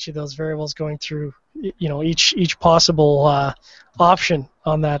tweaking each of those variables, going through each possible option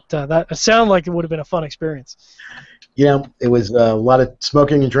on that. That sounded like it would have been a fun experience. Yeah, it was a lot of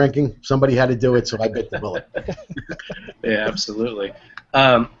smoking and drinking. Somebody had to do it, so I bit the bullet. Yeah, absolutely.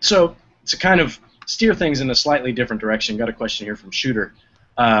 So to kind of steer things in a slightly different direction, got a question here from Shooter,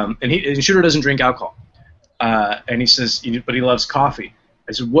 and Shooter doesn't drink alcohol, and he says, but he loves coffee.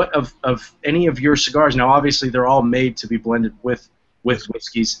 I said, what of any of your cigars? Now, obviously, they're all made to be blended with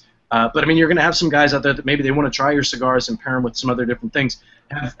whiskeys, but I mean, you're going to have some guys out there that maybe they want to try your cigars and pair them with some other different things.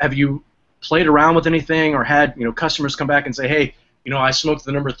 Have you played around with anything, or had customers come back and say, hey, I smoked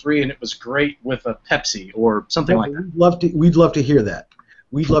the number 3 and it was great with a Pepsi or something like that? We'd love to hear that.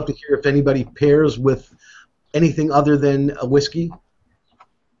 We'd love to hear if anybody pairs with anything other than a whiskey,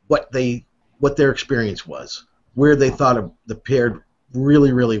 what their experience was, where they thought the paired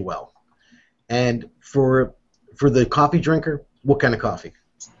really, really well. And for the coffee drinker, what kind of coffee?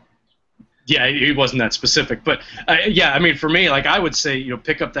 Yeah, he wasn't that specific, but yeah, I mean, for me, like I would say,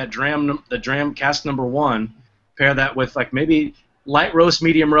 pick up that the DRAM cask number 1, pair that with like maybe light roast,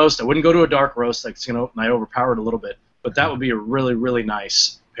 medium roast. I wouldn't go to a dark roast, like might overpower it a little bit, but that would be a really, really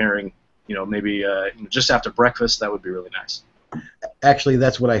nice pairing. Maybe just after breakfast, that would be really nice. Actually,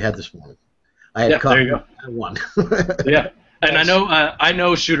 that's what I had this morning. I had coffee. There you go. At 1. Yeah, and I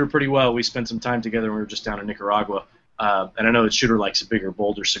know Shooter pretty well. We spent some time together when we were just down in Nicaragua. And I know that Shooter likes a bigger,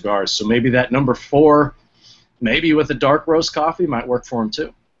 bolder cigars, so maybe that number 4, maybe with a dark roast coffee, might work for him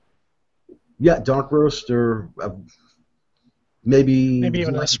too. Yeah, dark roast or maybe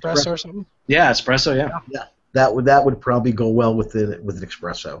even an espresso or something. Yeah, espresso. Yeah. Yeah, that would probably go well with an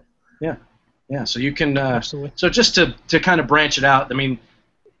espresso. Yeah. So you can. Absolutely. So just to kind of branch it out, I mean,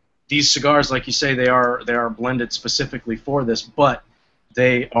 these cigars, like you say, they are blended specifically for this, but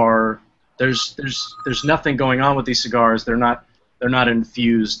they are. There's nothing going on with these cigars. They're not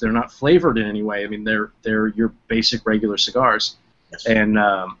infused. They're not flavored in any way. I mean, they're your basic regular cigars. Yes. And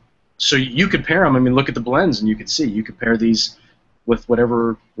so you could pair them. I mean, look at the blends, and you could see you could pair these with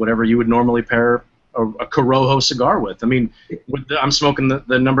whatever you would normally pair a Corojo cigar with. I mean, I'm smoking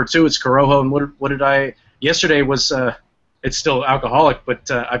the number 2. It's Corojo, and what did I? Yesterday was it's still alcoholic,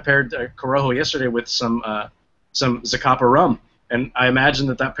 but I paired Corojo yesterday with some Zacapa rum. And I imagine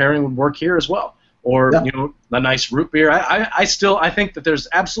that pairing would work here as well. Or, yeah. A nice root beer. I think that there's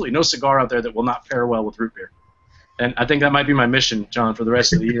absolutely no cigar out there that will not pair well with root beer. And I think that might be my mission, John, for the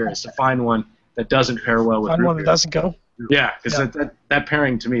rest of the year, is to find one that doesn't pair well with root beer. Find one that doesn't go? Yeah, because that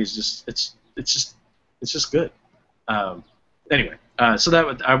pairing to me is just, it's just good. Anyway,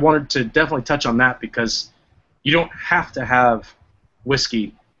 so I wanted to definitely touch on that, because you don't have to have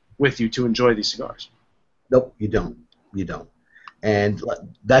whiskey with you to enjoy these cigars. Nope, you don't. You don't. And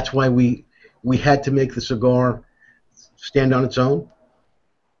that's why we had to make the cigar stand on its own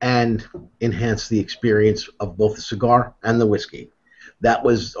and enhance the experience of both the cigar and the whiskey. That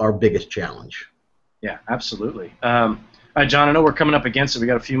was our biggest challenge. Yeah, absolutely. All right, John, I know we're coming up against it. We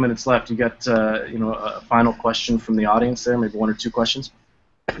got a few minutes left. You got a final question from the audience there, maybe 1 or 2 questions?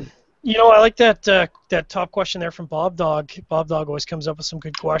 I like that top question there from Bob Dog. Bob Dog always comes up with some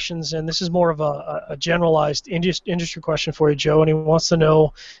good questions, and this is more of a generalized industry question for you, Joe. And he wants to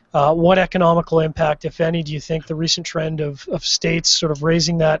know what economical impact, if any, do you think the recent trend of states sort of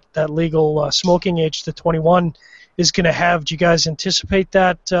raising that legal smoking age to 21 is going to have? Do you guys anticipate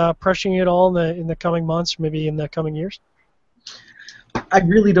that pressuring at all in the coming months, or maybe in the coming years? I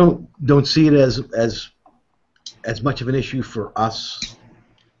really don't see it as much of an issue for us.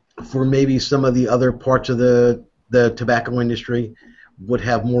 For maybe some of the other parts of the tobacco industry would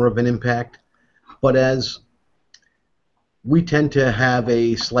have more of an impact. But as we tend to have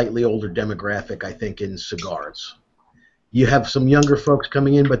a slightly older demographic, I think, in cigars. You have some younger folks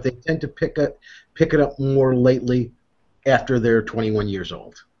coming in, but they tend to pick it up more lately after they're 21 years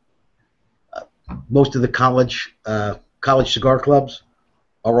old. Most of the college cigar clubs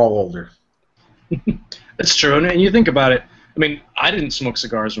are all older. That's true, and you think about it. I mean, I didn't smoke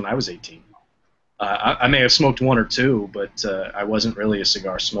cigars when I was 18. I may have smoked 1 or 2, but I wasn't really a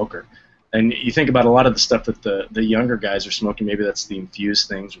cigar smoker. And you think about a lot of the stuff that the younger guys are smoking, maybe that's the infused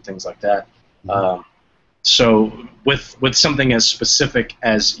things or things like that. So with something as specific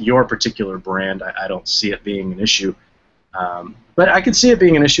as your particular brand, I don't see it being an issue. But I could see it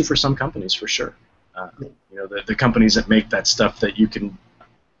being an issue for some companies for sure. The companies that make that stuff that you can,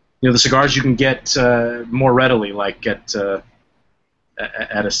 the cigars you can get more readily, like at a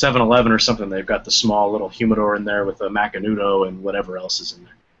 7-Eleven or something. They've got the small little humidor in there with a Macanudo and whatever else is in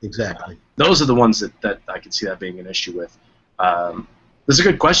there. Exactly. Those are the ones that I could see that being an issue with. This is a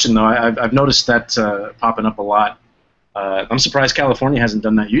good question, though. I've noticed that popping up a lot. I'm surprised California hasn't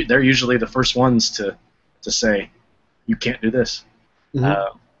done that. They're usually the first ones to say, you can't do this.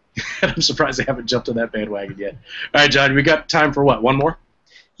 Mm-hmm. I'm surprised they haven't jumped on that bandwagon yet. All right, John, we got time for what? One more?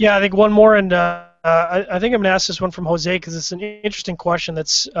 Yeah, I think one more, and I think I'm going to ask this one from Jose because it's an interesting question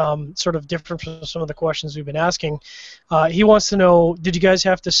that's sort of different from some of the questions we've been asking. He wants to know, did you guys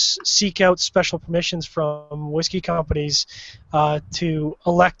have to seek out special permissions from whiskey companies to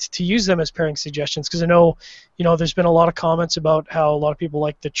elect to use them as pairing suggestions? Because I know, there's been a lot of comments about how a lot of people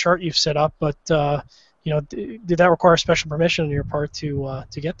like the chart you've set up, but did that require special permission on your part to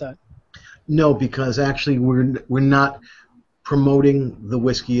get that? No, because actually we're not promoting the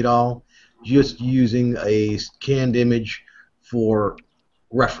whiskey at all, just using a canned image for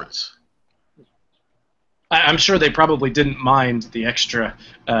reference. I'm sure they probably didn't mind the extra,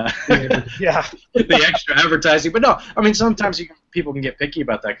 yeah, the extra advertising. But no, I mean sometimes people can get picky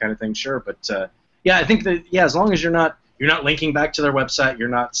about that kind of thing, sure. But yeah, I think that as long as you're not linking back to their website, you're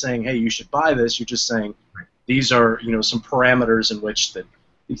not saying, hey, you should buy this. You're just saying these are some parameters in which that.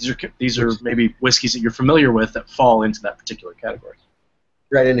 These are maybe whiskeys that you're familiar with that fall into that particular category.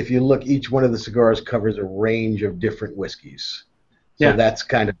 Right, and if you look, each one of the cigars covers a range of different whiskeys. So that's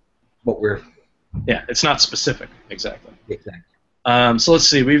kind of what we're... Yeah, it's not specific, exactly. Exactly. So let's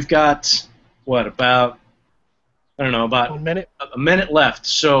see, we've got, about 1 minute? A minute left.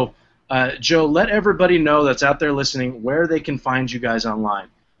 So, Joe, let everybody know that's out there listening where they can find you guys online.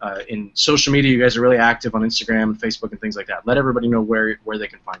 In social media, you guys are really active on Instagram and Facebook and things like that. Let everybody know where they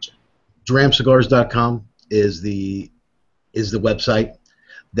can find you. DRAMcigars.com is the website.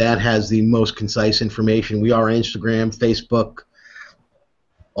 That has the most concise information. We are on Instagram, Facebook,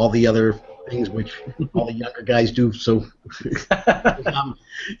 all the other things which all the younger guys do. So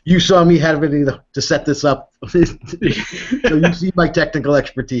you saw me having to set this up. So you see my technical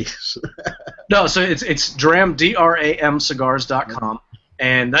expertise. No, so it's DRAM, DRAM cigars.com.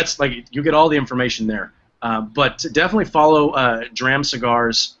 And that's you get all the information there. But definitely follow DRAM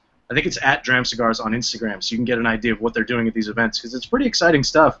Cigars. I think it's at DRAM Cigars on Instagram, so you can get an idea of what they're doing at these events because it's pretty exciting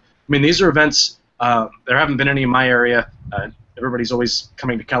stuff. I mean, these are events. There haven't been any in my area. Everybody's always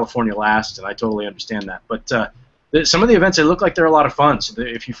coming to California last, and I totally understand that. But some of the events, they look like they're a lot of fun. So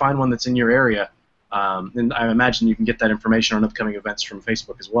if you find one that's in your area, then I imagine you can get that information on upcoming events from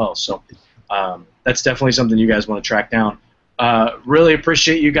Facebook as well. So that's definitely something you guys want to track down. Really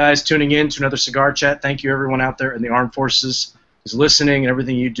appreciate you guys tuning in to another Cigar Chat. Thank you, everyone out there in the Armed Forces who's listening and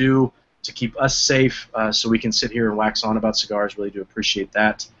everything you do to keep us safe so we can sit here and wax on about cigars. Really do appreciate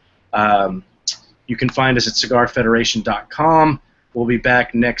that. You can find us at CigarFederation.com. We'll be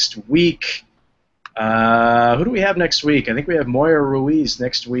back next week. Who do we have next week? I think we have Moira Ruiz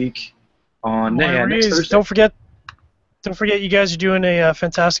next week on next Thursday. Don't forget, you guys are doing a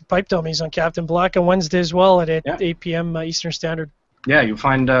fantastic pipe dummies on Captain Black on Wednesday as well at 8 p.m. Eastern Standard. Yeah, you'll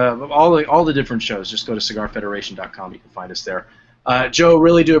find all the different shows. Just go to CigarFederation.com. You can find us there. Joe,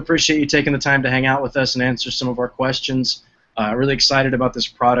 really do appreciate you taking the time to hang out with us and answer some of our questions. Really excited about this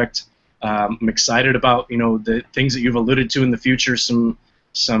product. I'm excited about the things that you've alluded to in the future. Some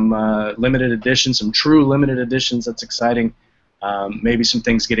limited editions, some true limited editions. That's exciting. Maybe some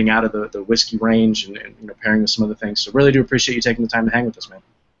things getting out of the whiskey range and pairing with some other things. So really do appreciate you taking the time to hang with us, man.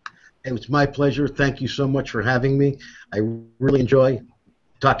 It was my pleasure. Thank you so much for having me. I really enjoy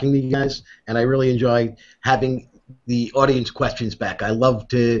talking to you guys, and I really enjoy having the audience questions back. I love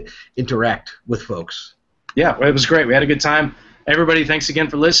to interact with folks. Yeah, it was great. We had a good time. Everybody, thanks again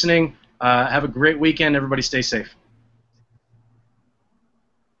for listening. Have a great weekend. Everybody stay safe.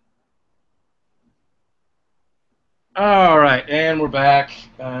 All right, and we're back.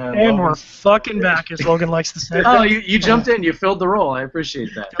 And we're fucking back, as Logan likes to say. Oh, you jumped in. You filled the role. I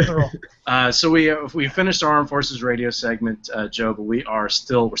appreciate that. Filled the role. So we finished our Armed Forces radio segment, Joe, but we're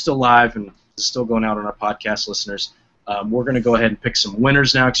still live and it's still going out on our podcast listeners. We're going to go ahead and pick some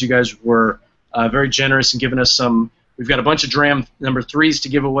winners now because you guys were very generous in giving us some. We've got a bunch of DRAM number 3s to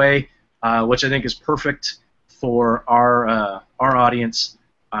give away, which I think is perfect for our audience.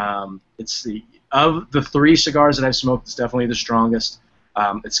 It's of the 3 cigars that I've smoked, it's definitely the strongest.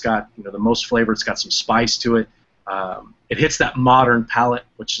 It's got the most flavor. It's got some spice to it. It hits that modern palate,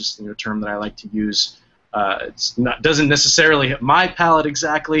 which is a term that I like to use. It's not doesn't necessarily hit my palate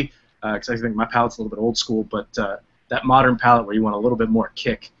exactly, because I think my palate's a little bit old school, but that modern palate where you want a little bit more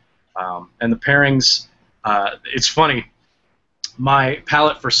kick. And the pairings, it's funny, my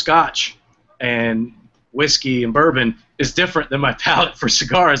palate for Scotch and whiskey and bourbon is different than my palate for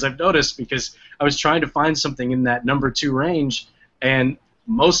cigars, I've noticed, because I was trying to find something in that number 2 range, and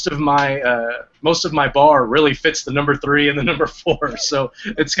most of my bar really fits the number 3 and the number 4, so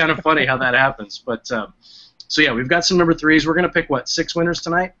it's kind of funny how that happens. But so yeah, we've got some number 3s. We're gonna pick what, 6 winners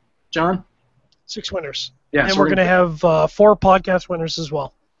tonight, John? 6 winners. Yeah, and so we're gonna have 4 podcast winners as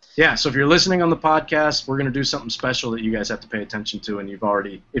well. Yeah, so if you're listening on the podcast, we're gonna do something special that you guys have to pay attention to, and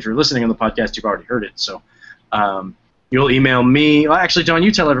if you're listening on the podcast, you've already heard it. So you'll email me. Well, actually, John,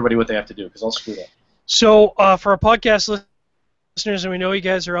 you tell everybody what they have to do, because I'll screw it up. So for our podcast listeners, and we know you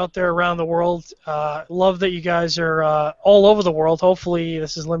guys are out there around the world, love that you guys are all over the world. Hopefully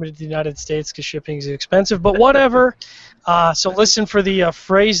this is limited to the United States because shipping is expensive, but whatever. So listen for the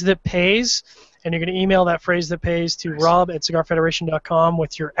phrase that pays, and you're going to email that phrase that pays to rob@cigarfederation.com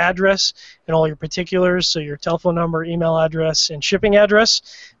with your address and all your particulars, so your telephone number, email address, and shipping address,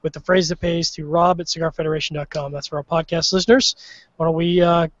 with the phrase that pays to rob@cigarfederation.com. That's for our podcast listeners. Why don't we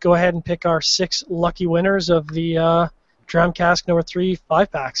go ahead and pick our 6 lucky winners of the DRAM Cask number 3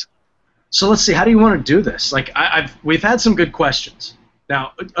 5-packs. So let's see. How do you want to do this? Like, we've had some good questions.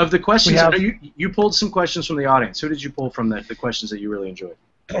 Now, of the questions, I know you pulled some questions from the audience. Who did you pull from the questions that you really enjoyed?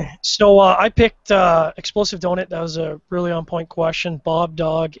 So I picked Explosive Donut. That was a really on-point question. Bob,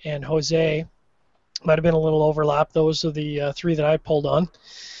 Dog, and Jose. Might have been a little overlap. Those are the 3 that I pulled on.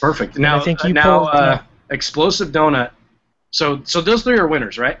 Perfect. Now, I think you pulled, Explosive Donut. So those 3 are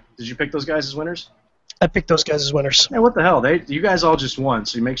winners, right? Did you pick those guys as winners? I picked those guys as winners. Yeah, what the hell? You guys all just won.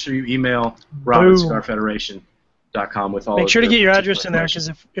 So you make sure you email rob@cigarfederation.com with all. Make sure to get your address in there,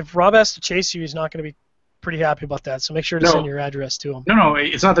 because if Rob has to chase you, he's not going to be pretty happy about that. So make sure to send your address to him. No,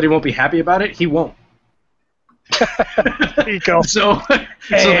 it's not that he won't be happy about it. He won't. There you go. So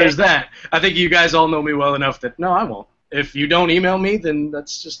there's that. I think you guys all know me well enough that no, I won't. If you don't email me, then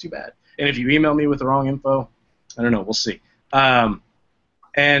that's just too bad. And if you email me with the wrong info, I don't know. We'll see.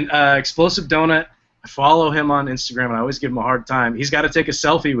 Explosive Donut, I follow him on Instagram, and I always give him a hard time. He's got to take a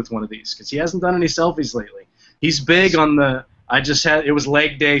selfie with one of these, because he hasn't done any selfies lately. He's big on the. It was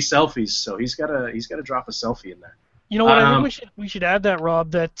leg day selfies, so he's got to drop a selfie in there. You know what? I think we should add that,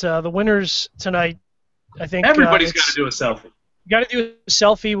 Rob. That the winners tonight, I think everybody's got to do a selfie. You got to do a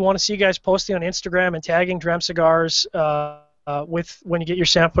selfie. We want to see you guys posting on Instagram and tagging DRAM Cigars with when you get your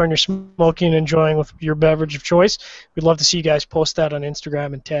sampler and you're smoking and enjoying with your beverage of choice. We'd love to see you guys post that on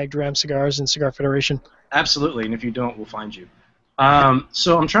Instagram and tag DRAM Cigars and Cigar Federation. Absolutely, and if you don't, we'll find you.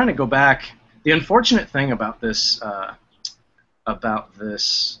 So I'm trying to go back. The unfortunate thing about this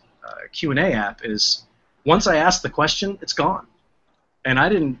Q&A app is once I ask the question, it's gone. And I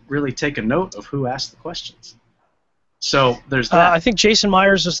didn't really take a note of who asked the questions. So there's that. I think Jason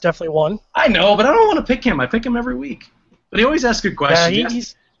Myers is definitely one. I know, but I don't want to pick him. I pick him every week. But he always asks good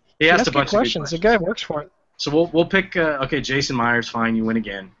questions. He asked a bunch of good questions. The guy works for it. So we'll pick, okay, Jason Myers, fine, you win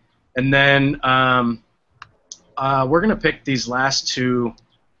again. And then we're going to pick these last 2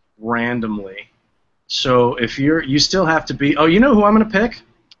 randomly. So if you still have to be, you know who I'm going to pick?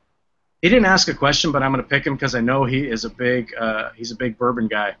 He didn't ask a question, but I'm going to pick him because I know he's a big bourbon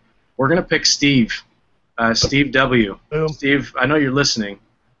guy. We're going to pick Steve, Steve W. Boom. Steve, I know you're listening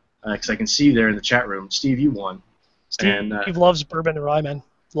because I can see you there in the chat room. Steve, you won. Steve loves bourbon and rye, man.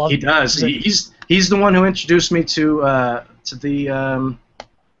 He does. He's the one who introduced me to the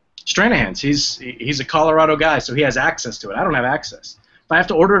Stranahans. He's a Colorado guy, so he has access to it. I don't have access. If I have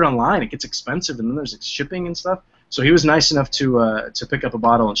to order it online, it gets expensive, and then there's shipping and stuff. So he was nice enough to pick up a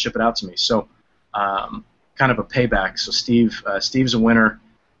bottle and ship it out to me. So kind of a payback. So Steve's a winner.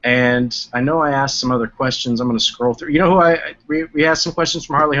 And I know I asked some other questions. I'm going to scroll through. You know who we asked some questions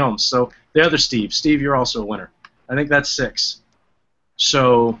from Harley Holmes. So the other Steve. Steve, you're also a winner. I think that's 6.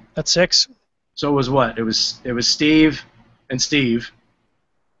 So that's 6. So it was what? It was Steve and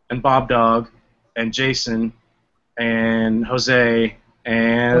Bob Dog and Jason and Jose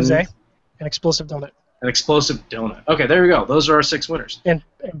and Explosive Donut. An Explosive Donut. Okay, there we go. Those are our 6 winners. And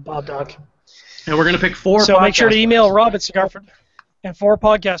Bob Dog. And we're going to pick 4. So make sure to email Rob at Cigar Federation. And 4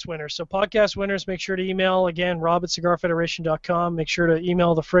 podcast winners. So podcast winners, make sure to email, again, rob@cigarfederation.com. Make sure to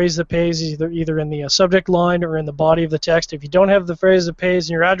email the phrase that pays either in the subject line or in the body of the text. If you don't have the phrase that pays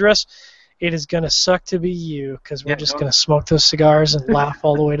in your address, it is going to suck to be you, because we're just going to smoke those cigars and laugh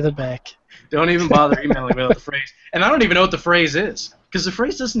all the way to the bank. Don't even bother emailing without the phrase. And I don't even know what the phrase is, because the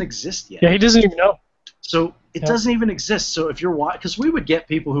phrase doesn't exist yet. Yeah, he doesn't even know. So it doesn't even exist. So if you're because we would get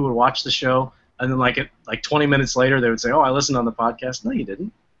people who would watch the show and then like 20 minutes later they would say, "Oh, I listened on the podcast." No, you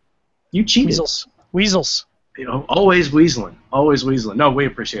didn't. You cheated. Weasels. You know, always weaseling. Always weaseling. No, we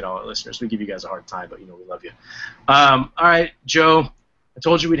appreciate all our listeners. We give you guys a hard time, but you know we love you. All right, Joe. I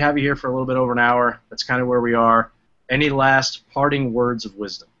told you we'd have you here for a little bit over an hour. That's kind of where we are. Any last parting words of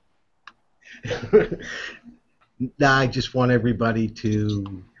wisdom? I just want everybody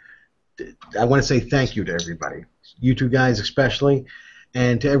to. I want to say thank you to everybody. You two guys especially,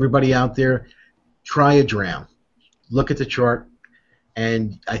 and to everybody out there. Try a DRAM. Look at the chart,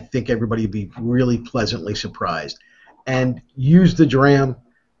 and I think everybody will be really pleasantly surprised. And use the DRAM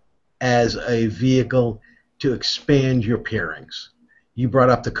as a vehicle to expand your pairings. You brought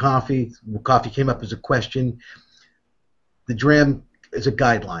up the coffee. Coffee came up as a question. The DRAM is a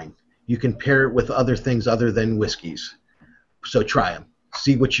guideline. You can pair it with other things other than whiskeys. So try them.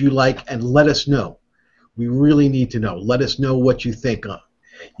 See what you like, and let us know. We really need to know. Let us know what you think.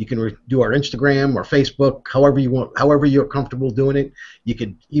 You can do our Instagram or Facebook, however you want, however you're comfortable doing it. You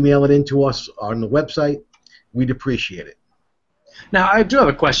can email it into us on the website. We'd appreciate it. Now, I do have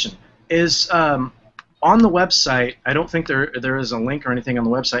a question. Is on the website, I don't think there is a link or anything on the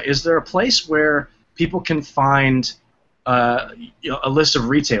website. Is there a place where people can find a list of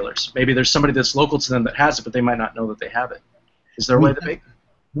retailers? Maybe there's somebody that's local to them that has it, but they might not know that they have it. Is there a way to make?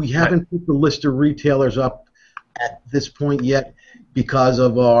 We haven't put the list of retailers up at this point yet because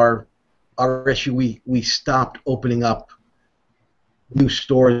of our issue. We stopped opening up new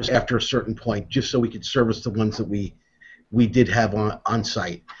stores after a certain point, just so we could service the ones that we did have on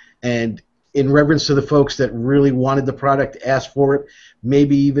site. And in reverence to the folks that really wanted the product, asked for it,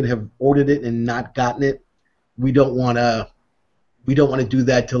 maybe even have ordered it and not gotten it, we don't want to do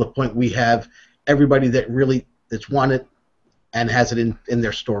that till the point we have everybody that's wanted and has it in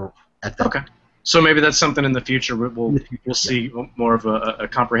their store at that. Okay. So maybe that's something in the future. We'll see more of a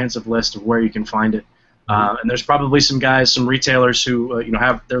comprehensive list of where you can find it. And there's probably some guys, some retailers who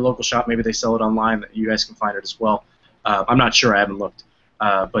have their local shop. Maybe they sell it online that you guys can find it as well. I'm not sure. I haven't looked.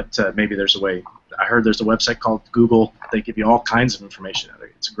 But maybe there's a way. I heard there's a website called Google. They give you all kinds of information.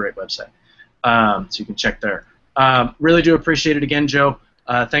 It's a great website. So you can check there. Really do appreciate it again, Joe.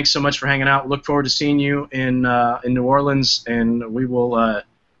 Thanks so much for hanging out. Look forward to seeing you in New Orleans, and we will.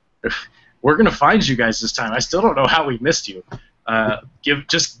 We're gonna find you guys this time. I still don't know how we missed you.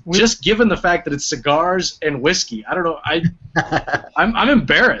 Just given the fact that it's cigars and whiskey, I don't know. I'm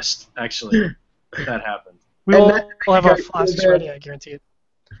embarrassed actually that happened. We'll have our flasks ready. I guarantee it.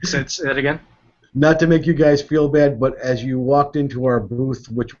 Say that again. Not to make you guys feel bad, but as you walked into our booth,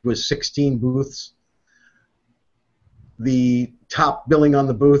 which was 16 booths, the top billing on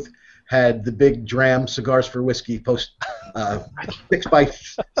the booth had the big DRAM Cigars for Whiskey post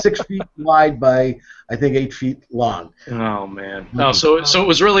 6 feet wide by I think 8 feet long. Oh man! No, so it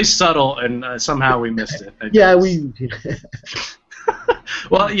was really subtle, and somehow we missed it. Yeah, we.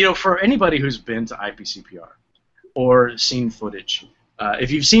 Well, for anybody who's been to IPCPR or seen footage,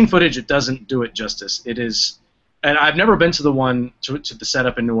 if you've seen footage, it doesn't do it justice. It is, and I've never been to the one to the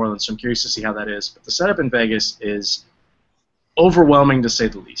setup in New Orleans, so I'm curious to see how that is. But the setup in Vegas is overwhelming to say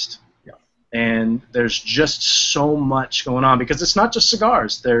the least. Yeah. And there's just so much going on because it's not just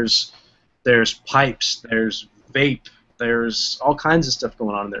cigars. There's pipes, there's vape, there's all kinds of stuff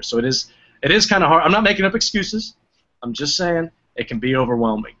going on in there. So it is kind of hard. I'm not making up excuses. I'm just saying it can be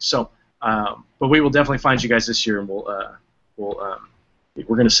overwhelming. So, but we will definitely find you guys this year, and we're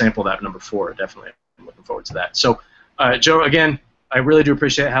going to sample that number 4. Definitely, I'm looking forward to that. So, Joe, again, I really do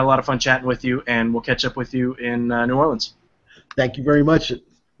appreciate it. I had a lot of fun chatting with you, and we'll catch up with you in New Orleans. Thank you very much. It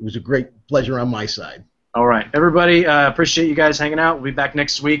was a great pleasure on my side. All right, everybody, appreciate you guys hanging out. We'll be back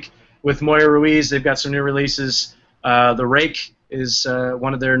next week with Moya Ruiz. They've got some new releases. The Rake is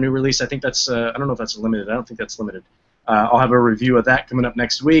one of their new releases. I think that's I don't know if that's limited. I don't think that's limited. I'll have a review of that coming up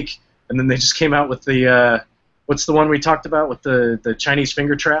next week. And then they just came out with the what's the one we talked about with the Chinese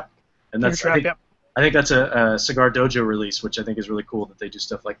finger trap? And that's I think that's a Cigar Dojo release, which I think is really cool that they do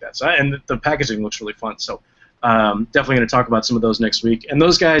stuff like that. So and the packaging looks really fun. So definitely going to talk about some of those next week. And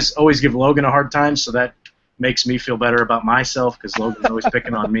those guys always give Logan a hard time, so that makes me feel better about myself because Logan's always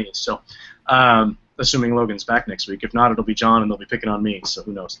picking on me. So assuming Logan's back next week. If not, it'll be John, and they'll be picking on me, so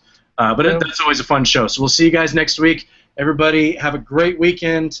who knows. But that's always a fun show. So we'll see you guys next week. Everybody have a great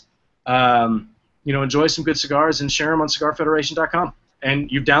weekend. Enjoy some good cigars and share them on CigarFederation.com.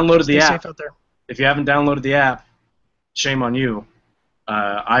 And you've downloaded the app. Safe out there. If you haven't downloaded the app, shame on you.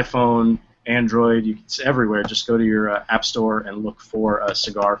 iPhone, Android, it's everywhere. Just go to your app store and look for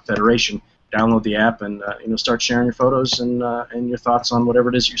Cigar Federation. Download the app and start sharing your photos and your thoughts on whatever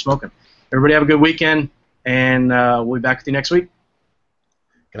it is you're smoking. Everybody have a good weekend, and we'll be back with you next week.